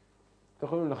 אתם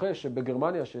יכולים לנחש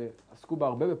שבגרמניה, שעסקו בה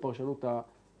הרבה בפרשנות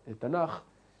התנ"ך,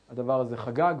 הדבר הזה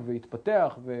חגג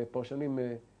והתפתח, ופרשנים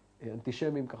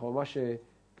אנטישמיים ככה ממש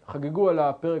חגגו על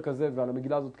הפרק הזה ועל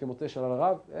המגילה הזאת כמוצא שלל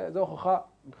הרב. זו הוכחה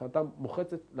מבחינתם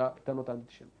מוחצת לטענות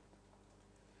האנטישמיות.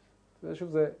 ושוב,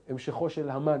 זה המשכו של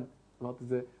המן. אמרתי,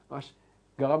 זה ממש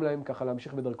גרם להם ככה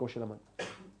להמשיך בדרכו של המן.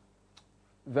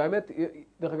 והאמת,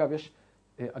 דרך אגב, יש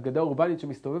אגדה אורבנית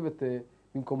שמסתובבת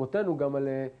במקומותינו גם על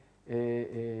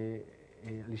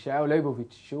ישעיהו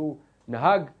ליבוביץ', שהוא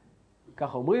נהג,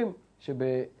 ככה אומרים,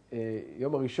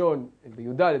 שביום הראשון,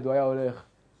 בי"ד, הוא היה הולך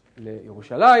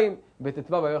לירושלים,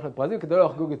 בט"ו היה הולך לפרזים, כדי לא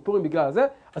לחגוג את פורים בגלל זה.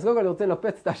 אז קודם כל אני רוצה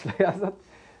לנפץ את האשליה הזאת.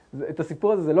 את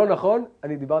הסיפור הזה זה לא נכון.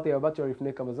 אני דיברתי עם הבת שלו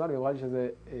לפני כמה זמן, היא אמרה לי שזה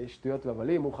שטויות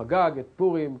והבלים. הוא חגג את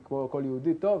פורים כמו כל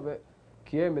יהודי טוב,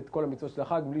 וקיים את כל המצוות של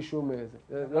החג בלי שום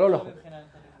זה. זה לא נכון.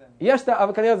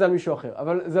 אבל כנראה זה על מישהו אחר.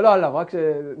 אבל זה לא עליו, רק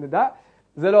שנדע.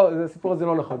 הסיפור הזה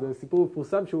לא נכון. זה סיפור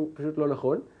מפורסם שהוא פשוט לא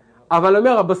נכון. אבל אני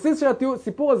אומר, הבסיס של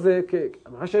הסיפור הזה,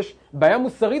 ממש שיש בעיה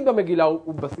מוסרית במגילה,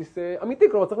 הוא בסיס אמיתי,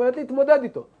 כלומר צריך באמת להתמודד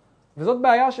איתו. וזאת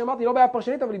בעיה שאמרתי, לא בעיה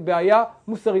פרשנית, אבל היא בעיה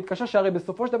מוסרית קשה, שהרי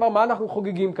בסופו של דבר מה אנחנו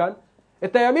חוגגים כאן?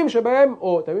 את הימים שבהם,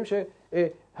 או את הימים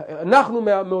שאנחנו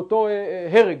מאותו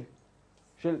הרג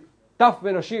של טף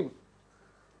ונשים.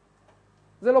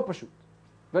 זה לא פשוט.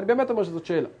 ואני באמת אומר שזאת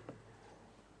שאלה.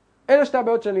 אלה שתי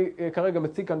הבעיות שאני כרגע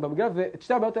מציג כאן במגילה, ואת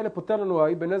שתי הבעיות האלה פותר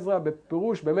לנו אבן עזרא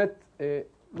בפירוש באמת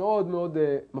מאוד מאוד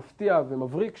מפתיע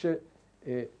ומבריק,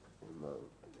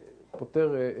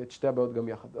 שפותר את שתי הבעיות גם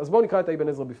יחד. אז בואו נקרא את אבן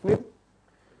עזרא בפנים.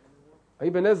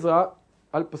 אבן עזרא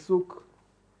על פסוק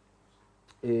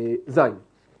זין.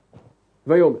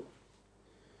 ויאמר,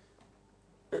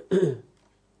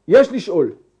 יש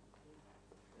לשאול.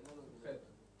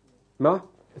 מה?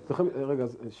 רגע,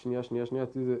 שנייה.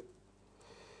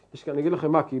 אני אגיד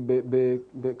לכם מה, כי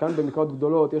כאן במקראות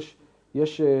גדולות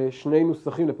יש שני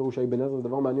נוסחים לפירוש אבן עזרא, זה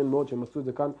דבר מעניין מאוד שהם עשו את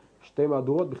זה כאן שתי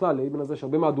מהדורות. בכלל, לאבן עזרא יש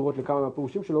הרבה מהדורות לכמה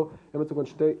מהפירושים שלו, הם עשו כאן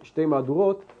שתי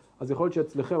מהדורות, אז יכול להיות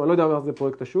שאצלכם, אני לא יודע מה זה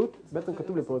פרויקט השו"ת, בעצם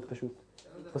כתוב לי פרויקט השו"ת.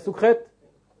 פסוק ח'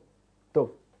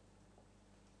 טוב.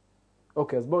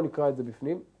 אוקיי, אז בואו נקרא את זה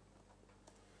בפנים.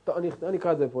 טוב, אני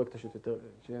אקרא את זה בפרויקט השו"ת יותר,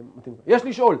 שמתאים. יש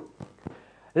לשאול,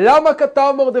 למה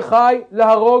כתב מרדכי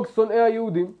להרוג שונאי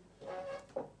היהודים,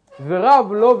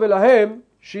 ורב לו ולהם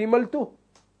שימלטו?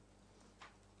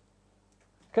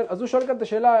 כן, אז הוא שואל כאן את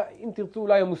השאלה, אם תרצו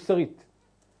אולי המוסרית.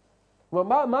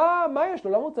 כלומר, מה יש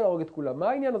לו? למה הוא רוצה להרוג את כולם? מה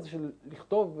העניין הזה של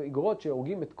לכתוב איגרות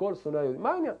שהורגים את כל שונאי היהודים?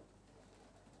 מה העניין?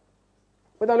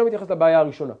 אני לא מתייחס לבעיה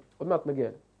הראשונה, עוד מעט נגיע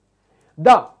אליה.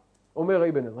 דע, אומר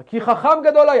אבן עזרא, כי חכם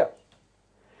גדול היה.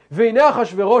 והנה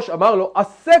אחשוורוש אמר לו,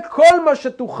 עשה כל מה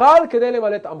שתוכל כדי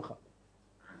למלא את עמך.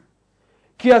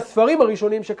 כי הספרים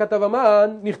הראשונים שכתב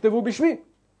המן נכתבו בשמי,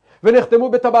 ונחתמו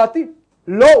בטבעתי,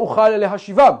 לא אוכל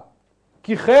להשיבם,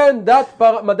 כי כן דת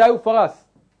מדי ופרס.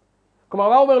 כלומר,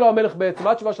 מה אומר לו המלך בעצם?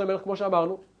 מה התשובה של המלך, כמו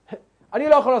שאמרנו? אני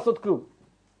לא יכול לעשות כלום.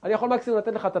 אני יכול מקסימום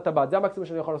לתת לך את הטבעת, זה המקסימום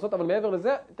שאני יכול לעשות, אבל מעבר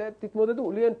לזה,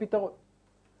 תתמודדו, לי אין פתרון.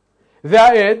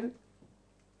 והעד,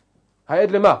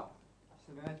 העד למה?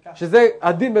 שזה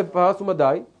הדין בפרס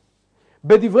ומדי,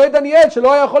 בדברי דניאל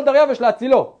שלא היה יכול דריווש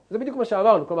להצילו. זה בדיוק מה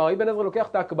שאמרנו. כלומר, אבן עזרא לוקח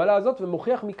את ההקבלה הזאת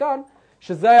ומוכיח מכאן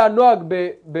שזה היה הנוהג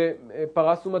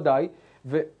בפרס ומדי,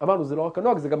 ואמרנו, זה לא רק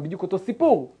הנוהג, זה גם בדיוק אותו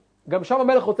סיפור. גם שם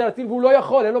המלך רוצה להציל והוא לא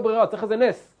יכול, אין לו ברירה, צריך איזה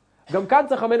נס. גם כאן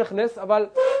צריך המלך נס, אבל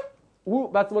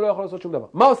הוא בעצמו לא יכול לעשות שום דבר.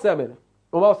 מה עושה המלך?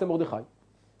 או מה עושה מרדכי?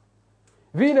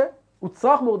 והנה, הוא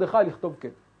צריך מרדכי לכתוב כן.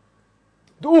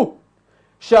 דעו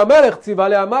שהמלך ציווה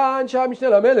להמן שהיה משנה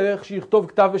למלך שיכתוב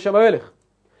כתב בשם המלך.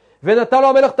 ונתן לו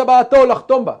המלך טבעתו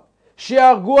לחתום בה,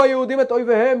 שיהרגו היהודים את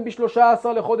אויביהם ב13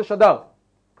 לחודש אדר.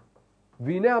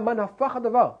 והנה המן הפך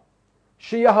הדבר,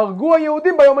 שיהרגו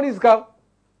היהודים ביום הנזכר.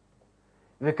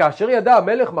 וכאשר ידע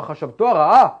המלך מחשבתו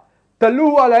הרעה,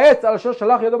 תלוהו על העץ על אשר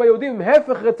שלח ידו ביהודים,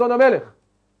 הפך רצון המלך.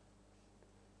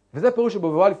 וזה פירוש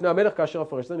שבבואה לפני המלך כאשר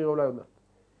הפרש, זה נראה אולי עוד מעט.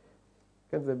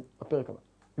 כן, זה הפרק הבא.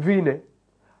 והנה,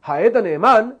 העד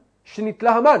הנאמן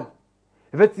שנתלה המן,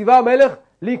 וציווה המלך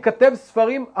להיכתב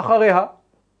ספרים אחריה,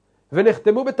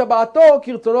 ונחתמו בטבעתו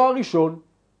כרצונו הראשון.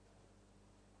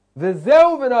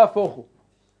 וזהו ונהפוכו.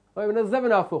 זה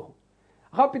ונהפוכו.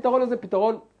 אחר הפתרון הזה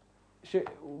פתרון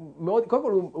שמאוד, קודם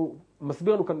כל הוא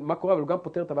מסביר לנו כאן מה קורה, אבל הוא גם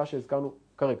פותר את הבעיה שהזכרנו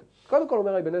כרגע. קודם כל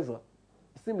אומר אבן עזרא,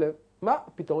 שים לב, מה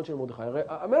הפתרון של מרדכי? הרי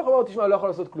המלך אומר, תשמע, לא יכול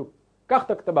לעשות כלום. קח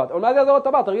את הטבעת. אבל מה זה יעזור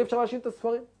לטבעת? הרי אפשר להשאיר את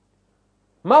הספרים.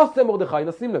 מה עושה מרדכי?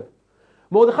 נשים לב.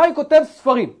 מרדכי כותב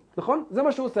ספרים, נכון? זה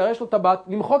מה שהוא עושה, הרי יש לו טבעת,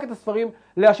 למחוק את הספרים,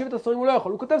 להשיב את הספרים הוא לא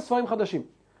יכול, הוא כותב ספרים חדשים.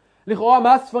 לכאורה,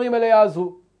 מה הספרים האלה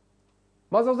יעזרו?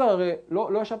 מה זה עוזר? הרי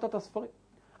לא ישבת את הספרים.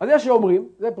 אז יש שאומרים,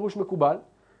 זה פירוש מקובל,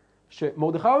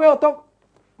 שמרדכי אומר, טוב,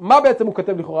 מה בעצם הוא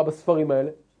כותב לכאורה בספרים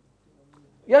האלה?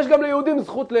 יש גם ליהודים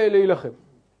זכות להילחם.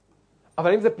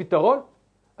 אבל אם זה פתרון,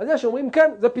 אז יש שאומרים,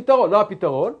 כן, זה פתרון. מה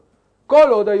הפתרון? כל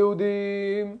עוד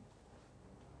היהודים,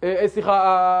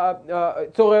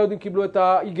 צורי היהודים קיבלו את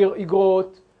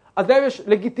האיגרות, אז להם יש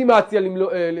לגיטימציה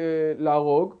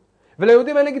להרוג,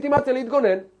 וליהודים אין לגיטימציה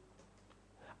להתגונן.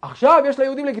 עכשיו יש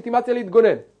ליהודים לגיטימציה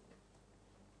להתגונן.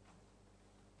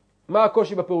 מה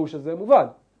הקושי בפירוש הזה? מובן,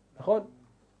 נכון?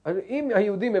 אם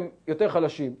היהודים הם יותר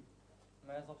חלשים,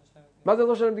 מה זה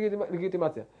יעזור שלהם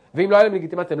לגיטימציה? ואם לא היה להם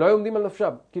לגיטימציה, הם לא היו עומדים על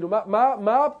נפשם. כאילו,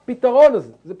 מה הפתרון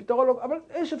הזה? זה פתרון לא... אבל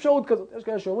יש אפשרות כזאת. יש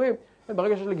כאלה שאומרים,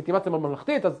 ברגע שיש לגיטימציה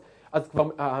ממלכתית, אז כבר,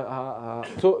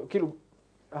 כאילו,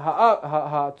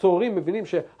 הצוררים מבינים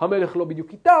שהמלך לא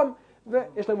בדיוק איתם,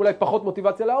 ויש להם אולי פחות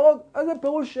מוטיבציה להרוג, אז זה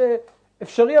פירוש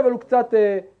אפשרי, אבל הוא קצת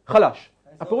חלש.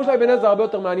 הפירוש של אבן עזרא הרבה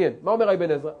יותר מעניין. מה אומר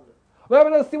אבן עזרא? אומר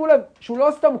אבן עזרא, שימו לב, שהוא לא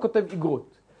סתם כותב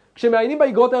איגרות. כשמעיינים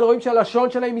באיגרות האלה רואים שהלשון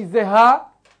שלהם היא זהה,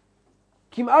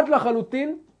 כמעט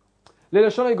לחלוטין,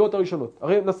 ללשון האיגרות הראשונות.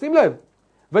 הרי נשים לב,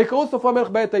 ויקראו סופר המלך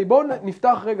בעת ההיא. בואו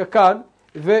נפתח רגע כאן,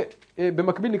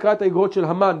 ובמקביל נקרא את האיגרות של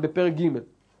המן בפרק ג'.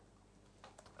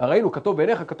 הראינו, כתוב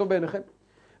בעיניך, כתוב בעיניכם.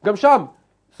 גם שם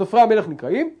סופרי המלך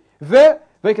נקראים,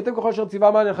 ויקטב ככל אשר ציווה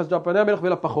המן לחשוב פני המלך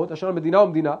ולפחות, אשר המדינה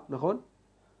ומדינה, נכון?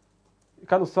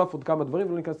 כאן נוסף עוד כמה דברים,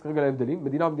 ולא ניכנס כרגע להבדלים,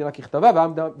 מדינה ומדינה ככתבה,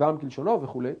 ועם כלשונו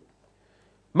וכו'.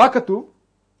 מה כתוב?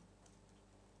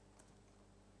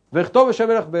 ויכתוב בשם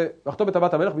מלך, ויכתוב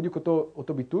בטבעת המלך, בדיוק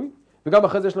אותו ביטוי, וגם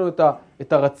אחרי זה יש לנו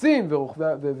את הרצים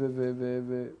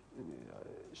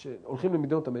שהולכים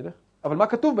למדינות המלך, אבל מה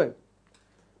כתוב בהם?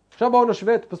 עכשיו בואו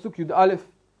נשווה את פסוק י"א,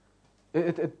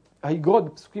 את האיגרות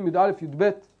בפסוקים י"א, י"ב,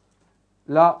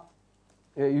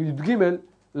 י"ג,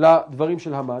 לדברים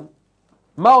של המן.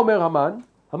 מה אומר המן?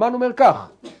 המן אומר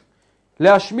כך,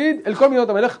 להשמיד אל כל מדינות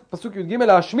המלך, פסוק י"ג,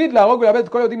 להשמיד, להרוג ולאבד את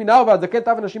כל היהודים מנהר ועד זקן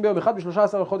טף ונשים ביום אחד,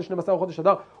 ב-13 לחודש 12 לחודש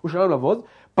אדר ושלם לבוז,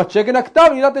 פתשגן הכתב,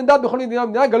 ניתן דת בכל מדינה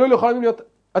ומדינה, גלוי לכל הימים להיות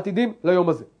עתידים ליום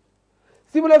הזה.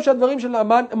 שימו לב שהדברים של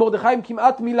המן מרדכי הם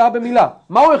כמעט מילה במילה.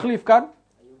 מה הוא החליף כאן?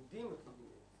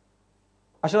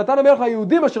 אשר נתן המלך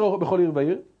ליהודים אשר בכל עיר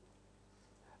ועיר,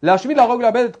 להשמיד, להרוג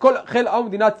ולאבד את כל חיל עם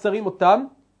ומדינה צרים אותם,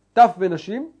 טף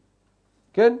ונשים,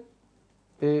 כן?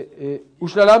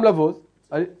 ושללם לבוז.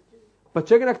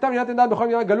 פתשגן הכתב, ניתן דת בכל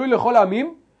מדינה, גלוי לכל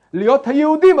העמים, להיות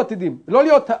היהודים עתידים, לא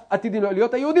להיות עתידים,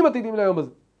 להיות היהודים עתידים ליום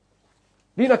הזה.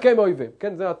 להינקה מאויביהם,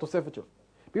 כן? זה התוספת שלו.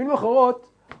 במילים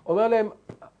אחרות, אומר להם,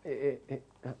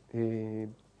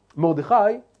 מרדכי,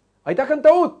 הייתה כאן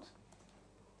טעות.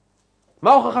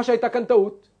 מה ההוכחה שהייתה כאן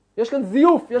טעות? יש כאן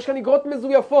זיוף, יש כאן איגרות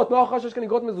מזויפות. מה ההוכחה שיש כאן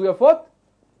איגרות מזויפות?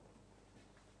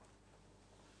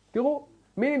 תראו,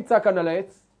 מי נמצא כאן על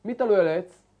העץ? מי תלוי על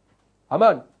העץ?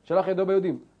 המן, שלח ידו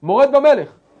ביהודים. מורד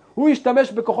במלך. הוא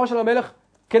השתמש בכוחו של המלך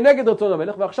כנגד רצון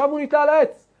המלך, ועכשיו הוא נתלה על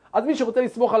העץ. אז מי שרוצה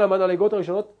לסמוך על המן, על האיגרות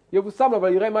הראשונות, יבוסם לו,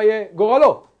 אבל יראה מה יהיה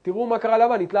גורלו. תראו מה קרה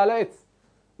להמן, נתלה על העץ.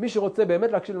 מי שרוצה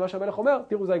באמת להקשיב למה שהמלך אומר,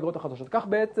 תראו, זה האיגרות החדשות. כך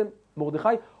בעצם מרדכי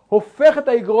הופך את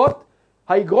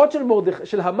האיגרות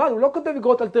של המן, הוא לא כותב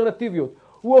איגרות אלטרנטיביות,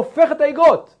 הוא הופך את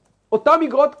האיגרות. אותם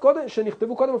איגרות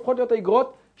שנכתבו קודם הופכות להיות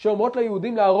האיגרות שאומרות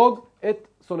ליהודים להרוג את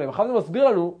שונאיהם. אחר זה מסביר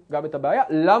לנו גם את הבעיה,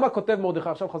 למה כותב מרדכי,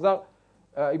 עכשיו חזר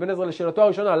אבן עזרא לשאלתו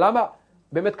הראשונה, למה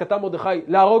באמת כתב מרדכי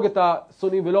להרוג את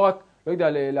השונאים ולא רק, לא יודע,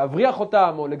 להבריח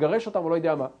אותם או לגרש אותם או לא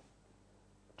יודע מה.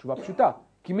 תשובה פשוטה,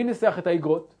 כי מי ניסח את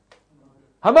האיגרות?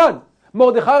 המן.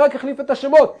 מרדכי רק החליף את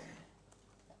השמות.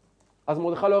 אז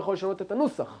מרדכי לא יכול לשנות את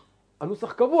הנוסח.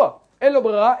 הנוסח קבוע. אין לו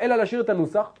ברירה אלא להשאיר את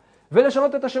הנוסח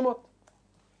ולשנות את השמות.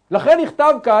 לכן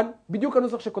נכתב כאן בדיוק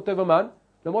הנוסח שכותב המן,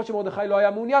 למרות שמרדכי לא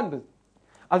היה מעוניין בזה.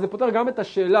 אז זה פותר גם את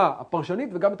השאלה הפרשנית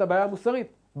וגם את הבעיה המוסרית.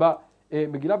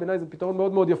 במגילה בעיניי זה פתרון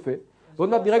מאוד מאוד יפה. ועוד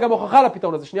מעט נראה גם הוכחה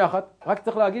לפתרון הזה. שנייה אחת. רק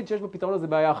צריך להגיד שיש בפתרון הזה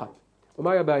בעיה אחת.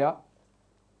 ומה היא הבעיה?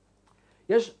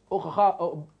 יש הוכחה,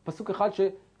 פסוק אחד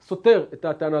שסותר את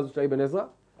הטענה הזאת של אבן עזרא,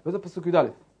 וזה פסוק י"א.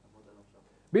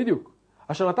 בדיוק.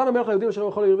 אשר נתן המלך ליהודים אשר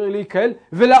בכל עיר ועיר להיקהל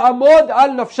ולעמוד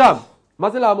על נפשם. מה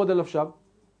זה לעמוד על נפשם?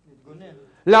 להתגונן.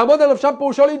 לעמוד על נפשם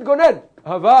פירושו להתגונן.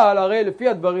 אבל הרי לפי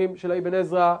הדברים של אבן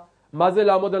עזרא, מה זה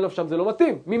לעמוד על נפשם? זה לא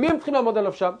מתאים. ממי הם צריכים לעמוד על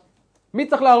נפשם? מי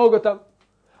צריך להרוג אותם?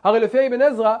 הרי לפי אבן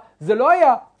עזרא זה לא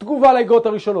היה תגובה לאיגרות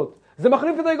הראשונות. זה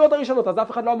מחליף את האיגרות הראשונות, אז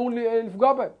אף אחד לא אמור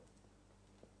לפגוע בהם.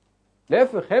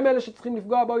 להפך, הם אלה שצריכים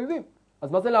לפגוע באויבים.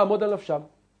 אז מה זה לעמוד על נפשם?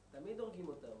 תמיד הורגים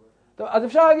אותם. טוב, אז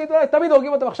אפשר להגיד, תמיד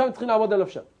הורגים אותם, עכשיו הם צריכים לעמוד על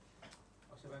נפשם.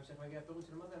 עכשיו בהמשך מגיע הפירוש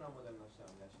של מה זה לעמוד על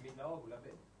נפשם, להשמיד, להרוג ולאבד.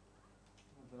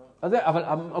 אז אבל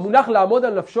המונח לעמוד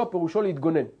על נפשו פירושו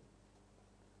להתגונן.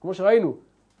 כמו שראינו,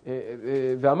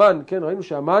 והמן, כן, ראינו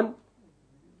שהמן,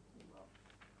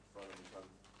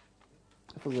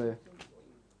 איפה זה?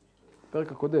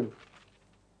 פרק הקודם.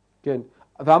 כן.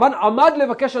 והמן עמד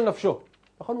לבקש על נפשו.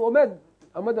 נכון? הוא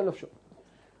עמד על נפשו.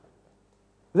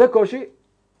 זה קושי.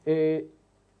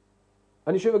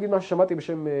 אני שוב אגיד מה ששמעתי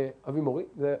בשם אבי מורי,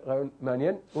 זה רעיון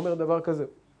מעניין. הוא אומר דבר כזה.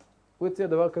 הוא הציע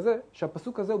דבר כזה,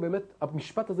 שהפסוק הזה הוא באמת,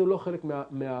 המשפט הזה הוא לא חלק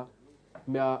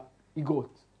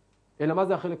מהאיגרות. אלא מה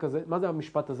זה החלק הזה? מה זה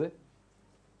המשפט הזה?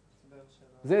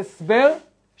 זה הסבר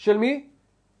של מי?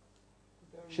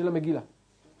 של המגילה.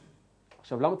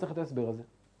 עכשיו, למה צריך את ההסבר הזה?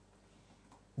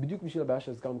 בדיוק בשביל הבעיה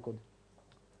שהזכרנו קודם.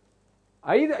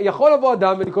 יכול לבוא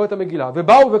אדם ולקרוא את המגילה,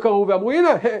 ובאו וקראו ואמרו, הנה,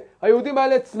 היהודים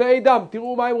האלה צמאי דם,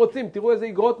 תראו מה הם רוצים, תראו איזה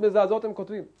איגרות מזעזעות הם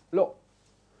כותבים. לא.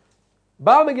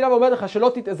 באה המגילה ואומר לך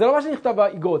שלא תטעה, זה לא מה שנכתב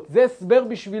באיגרות, זה הסבר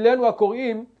בשבילנו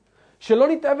הקוראים, שלא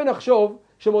נטעה ונחשוב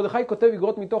שמרדכי כותב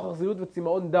איגרות מתוך אכזריות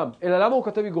וצמאון דם. אלא למה הוא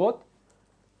כותב איגרות?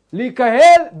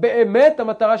 להיקהל באמת,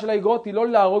 המטרה של האיגרות היא לא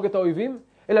להרוג את האויבים,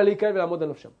 אלא להיקהל ולעמוד על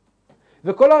נפשם.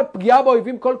 וכל הפגיעה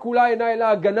באויבים, כל כולה אינה אלא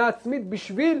הגנה עצמית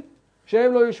בשביל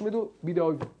שהם לא יושמדו בידי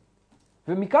האויבים.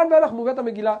 ומכאן ואילך מובאת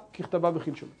המגילה ככתבה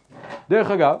וכלשונה.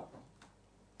 דרך אגב,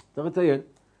 צריך לציין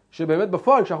שבאמת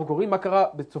בפועל כשאנחנו קוראים מה קרה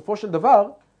בסופו של דבר,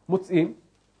 מוצאים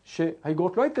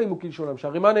שהאיגרות לא התקיימו כלשונם,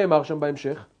 שהרי מה נאמר שם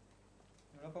בהמשך?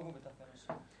 לא פגעו בטף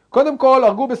ונשים. קודם כל,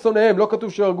 הרגו בשונאיהם, לא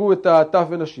כתוב שהרגו את הטף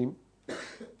ונשים.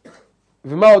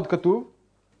 ומה עוד כתוב?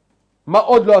 מה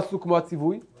עוד לא עשו כמו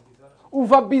הציווי?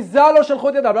 ובביזה לא שלחו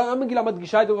את ידם. למה מגילה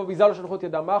מדגישה את זה ובביזה לא שלחו את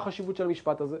ידם? מה החשיבות של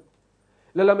המשפט הזה?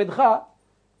 ללמדך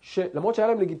שלמרות שהיה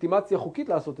להם לגיטימציה חוקית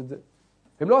לעשות את זה,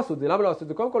 הם לא עשו את זה. למה לא עשו את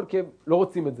זה? קודם כל כי הם לא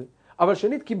רוצים את זה. אבל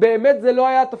שנית, כי באמת זה לא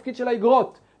היה התפקיד של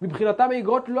האגרות. מבחינתם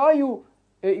האגרות לא היו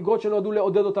אגרות שנועדו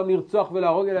לעודד אותם לרצוח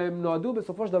ולהרוג, אלא הם נועדו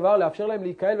בסופו של דבר לאפשר להם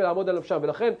להיקהל ולעמוד על נפשם.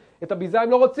 ולכן את הביזה הם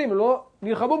לא רוצים, הם לא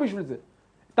נלחמו בשביל זה.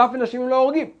 טף ונשים הם לא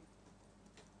הורגים.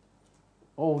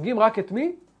 הורגים רק את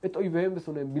מי? את אויביהם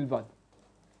ושונאיהם בלבד.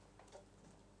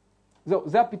 זהו,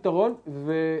 זה הפתרון,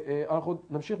 ואנחנו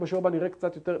נמשיך בשיעור הבא, נראה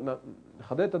קצת יותר,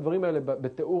 נחדד את הדברים האלה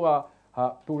בתיאור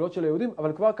הפעולות של היהודים,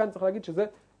 אבל כבר כאן צריך להגיד שזה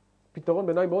פתרון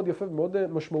בעיניי מאוד יפה ומאוד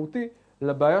משמעותי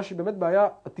לבעיה שהיא באמת בעיה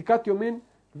עתיקת יומין,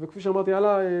 וכפי שאמרתי, היה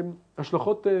לה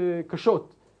השלכות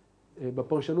קשות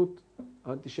בפרשנות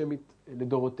האנטישמית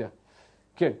לדורותיה.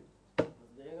 כן. אז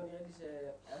נראה לי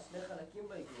שהיה שני חלקים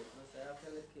באגרות, שהיה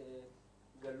חלק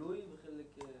גלוי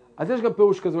וחלק... אז יש גם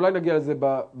פירוש כזה, אולי נגיע לזה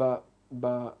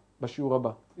בשיעור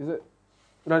הבא.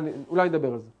 אולי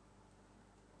נדבר על זה.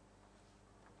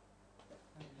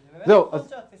 זהו, אז...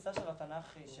 שהתפיסה של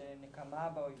התנ"ך היא שנקמה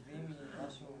באויבים היא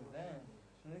משהו זה...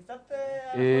 זה קצת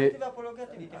הפוליטי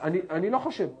והפולוגטי. אני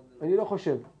לא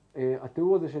חושב.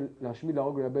 התיאור הזה של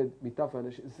להרוג ולאבד מיטף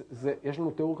ואנשים, יש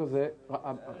לנו תיאור כזה...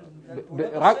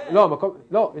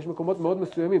 לא, יש מקומות מאוד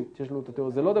מסוימים שיש לנו את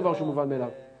התיאור. זה לא דבר שמובן מאליו.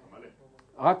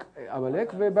 רק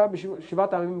עמלק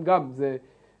ובשבעת העמים גם.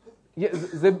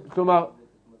 כלומר,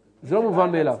 זה לא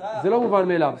מובן מאליו. זה לא מובן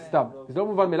מאליו, סתם. זה לא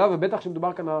מובן מאליו, ובטח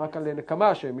שמדובר כאן רק על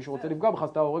נקמה, שמישהו רוצה לפגוע בך, אז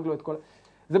אתה הורג לו את כל...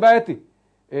 זה בעייתי.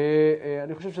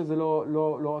 אני חושב שזה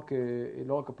לא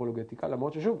רק הפולוגטיקה,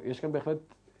 למרות ששוב, יש כאן בהחלט...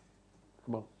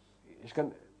 כלומר, יש כאן...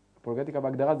 הפולוגטיקה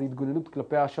בהגדרה זה התגוננות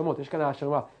כלפי האשמות. יש כאן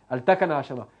האשמה, עלתה כאן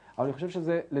האשמה. אבל אני חושב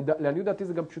שזה, לעניות דעתי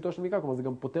זה גם פשוטו של מקרא, כלומר זה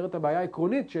גם פותר את הבעיה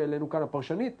העקרונית שלנו כאן,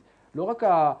 הפרשנית, לא רק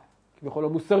כביכול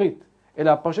המוסרית, אלא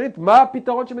הפרשנית, מה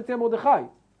הפתרון שמציע מרדכי?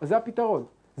 אז זה הפתרון.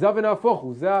 זה ונהפוך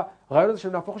הוא, זה הרעיון הזה של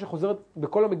נהפוך שחוזר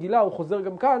בכל המגילה, הוא חוזר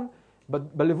גם כאן,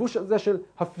 בלבוש הזה של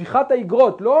הפיכת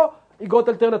האגרות, לא אגרות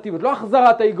אלטרנטיביות, לא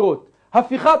החזרת האגרות,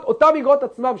 הפיכת אותם אגרות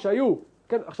עצמם שהיו,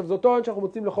 כן, עכשיו זה אותו רעיון שאנחנו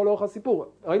מוצאים לכל אורך הסיפור.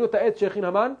 ראינו את העץ שהכין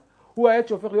המן, הוא העץ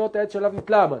שהופך להיות העץ שעליו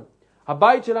נתלה המן.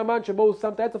 הבית של המן שבו הוא שם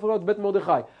את העץ הופך להיות בית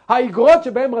מרדכי. האגרות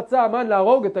שבהם רצה המן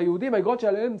להרוג את היהודים, האגרות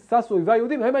שעליהם ששו אויבי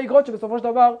היהודים, הם האגרות שבסופו של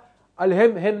דבר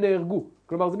עליהם הם נהרגו.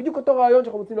 כלומר, זה בדיוק אותו רעיון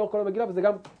שאנחנו מוצאים לאורך כל המגילה, וזה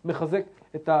גם מחזק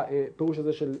את הפירוש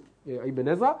הזה של אבן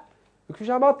עזרא. וכפי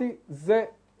שאמרתי, זה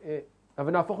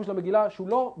ונהפוך הוא של המגילה, שהוא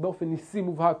לא באופן ניסי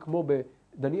מובהק כמו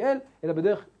בדניאל, אלא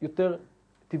בדרך יותר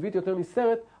טבעית, יותר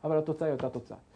נסתרת, אבל התוצאה היא אותה תוצאה.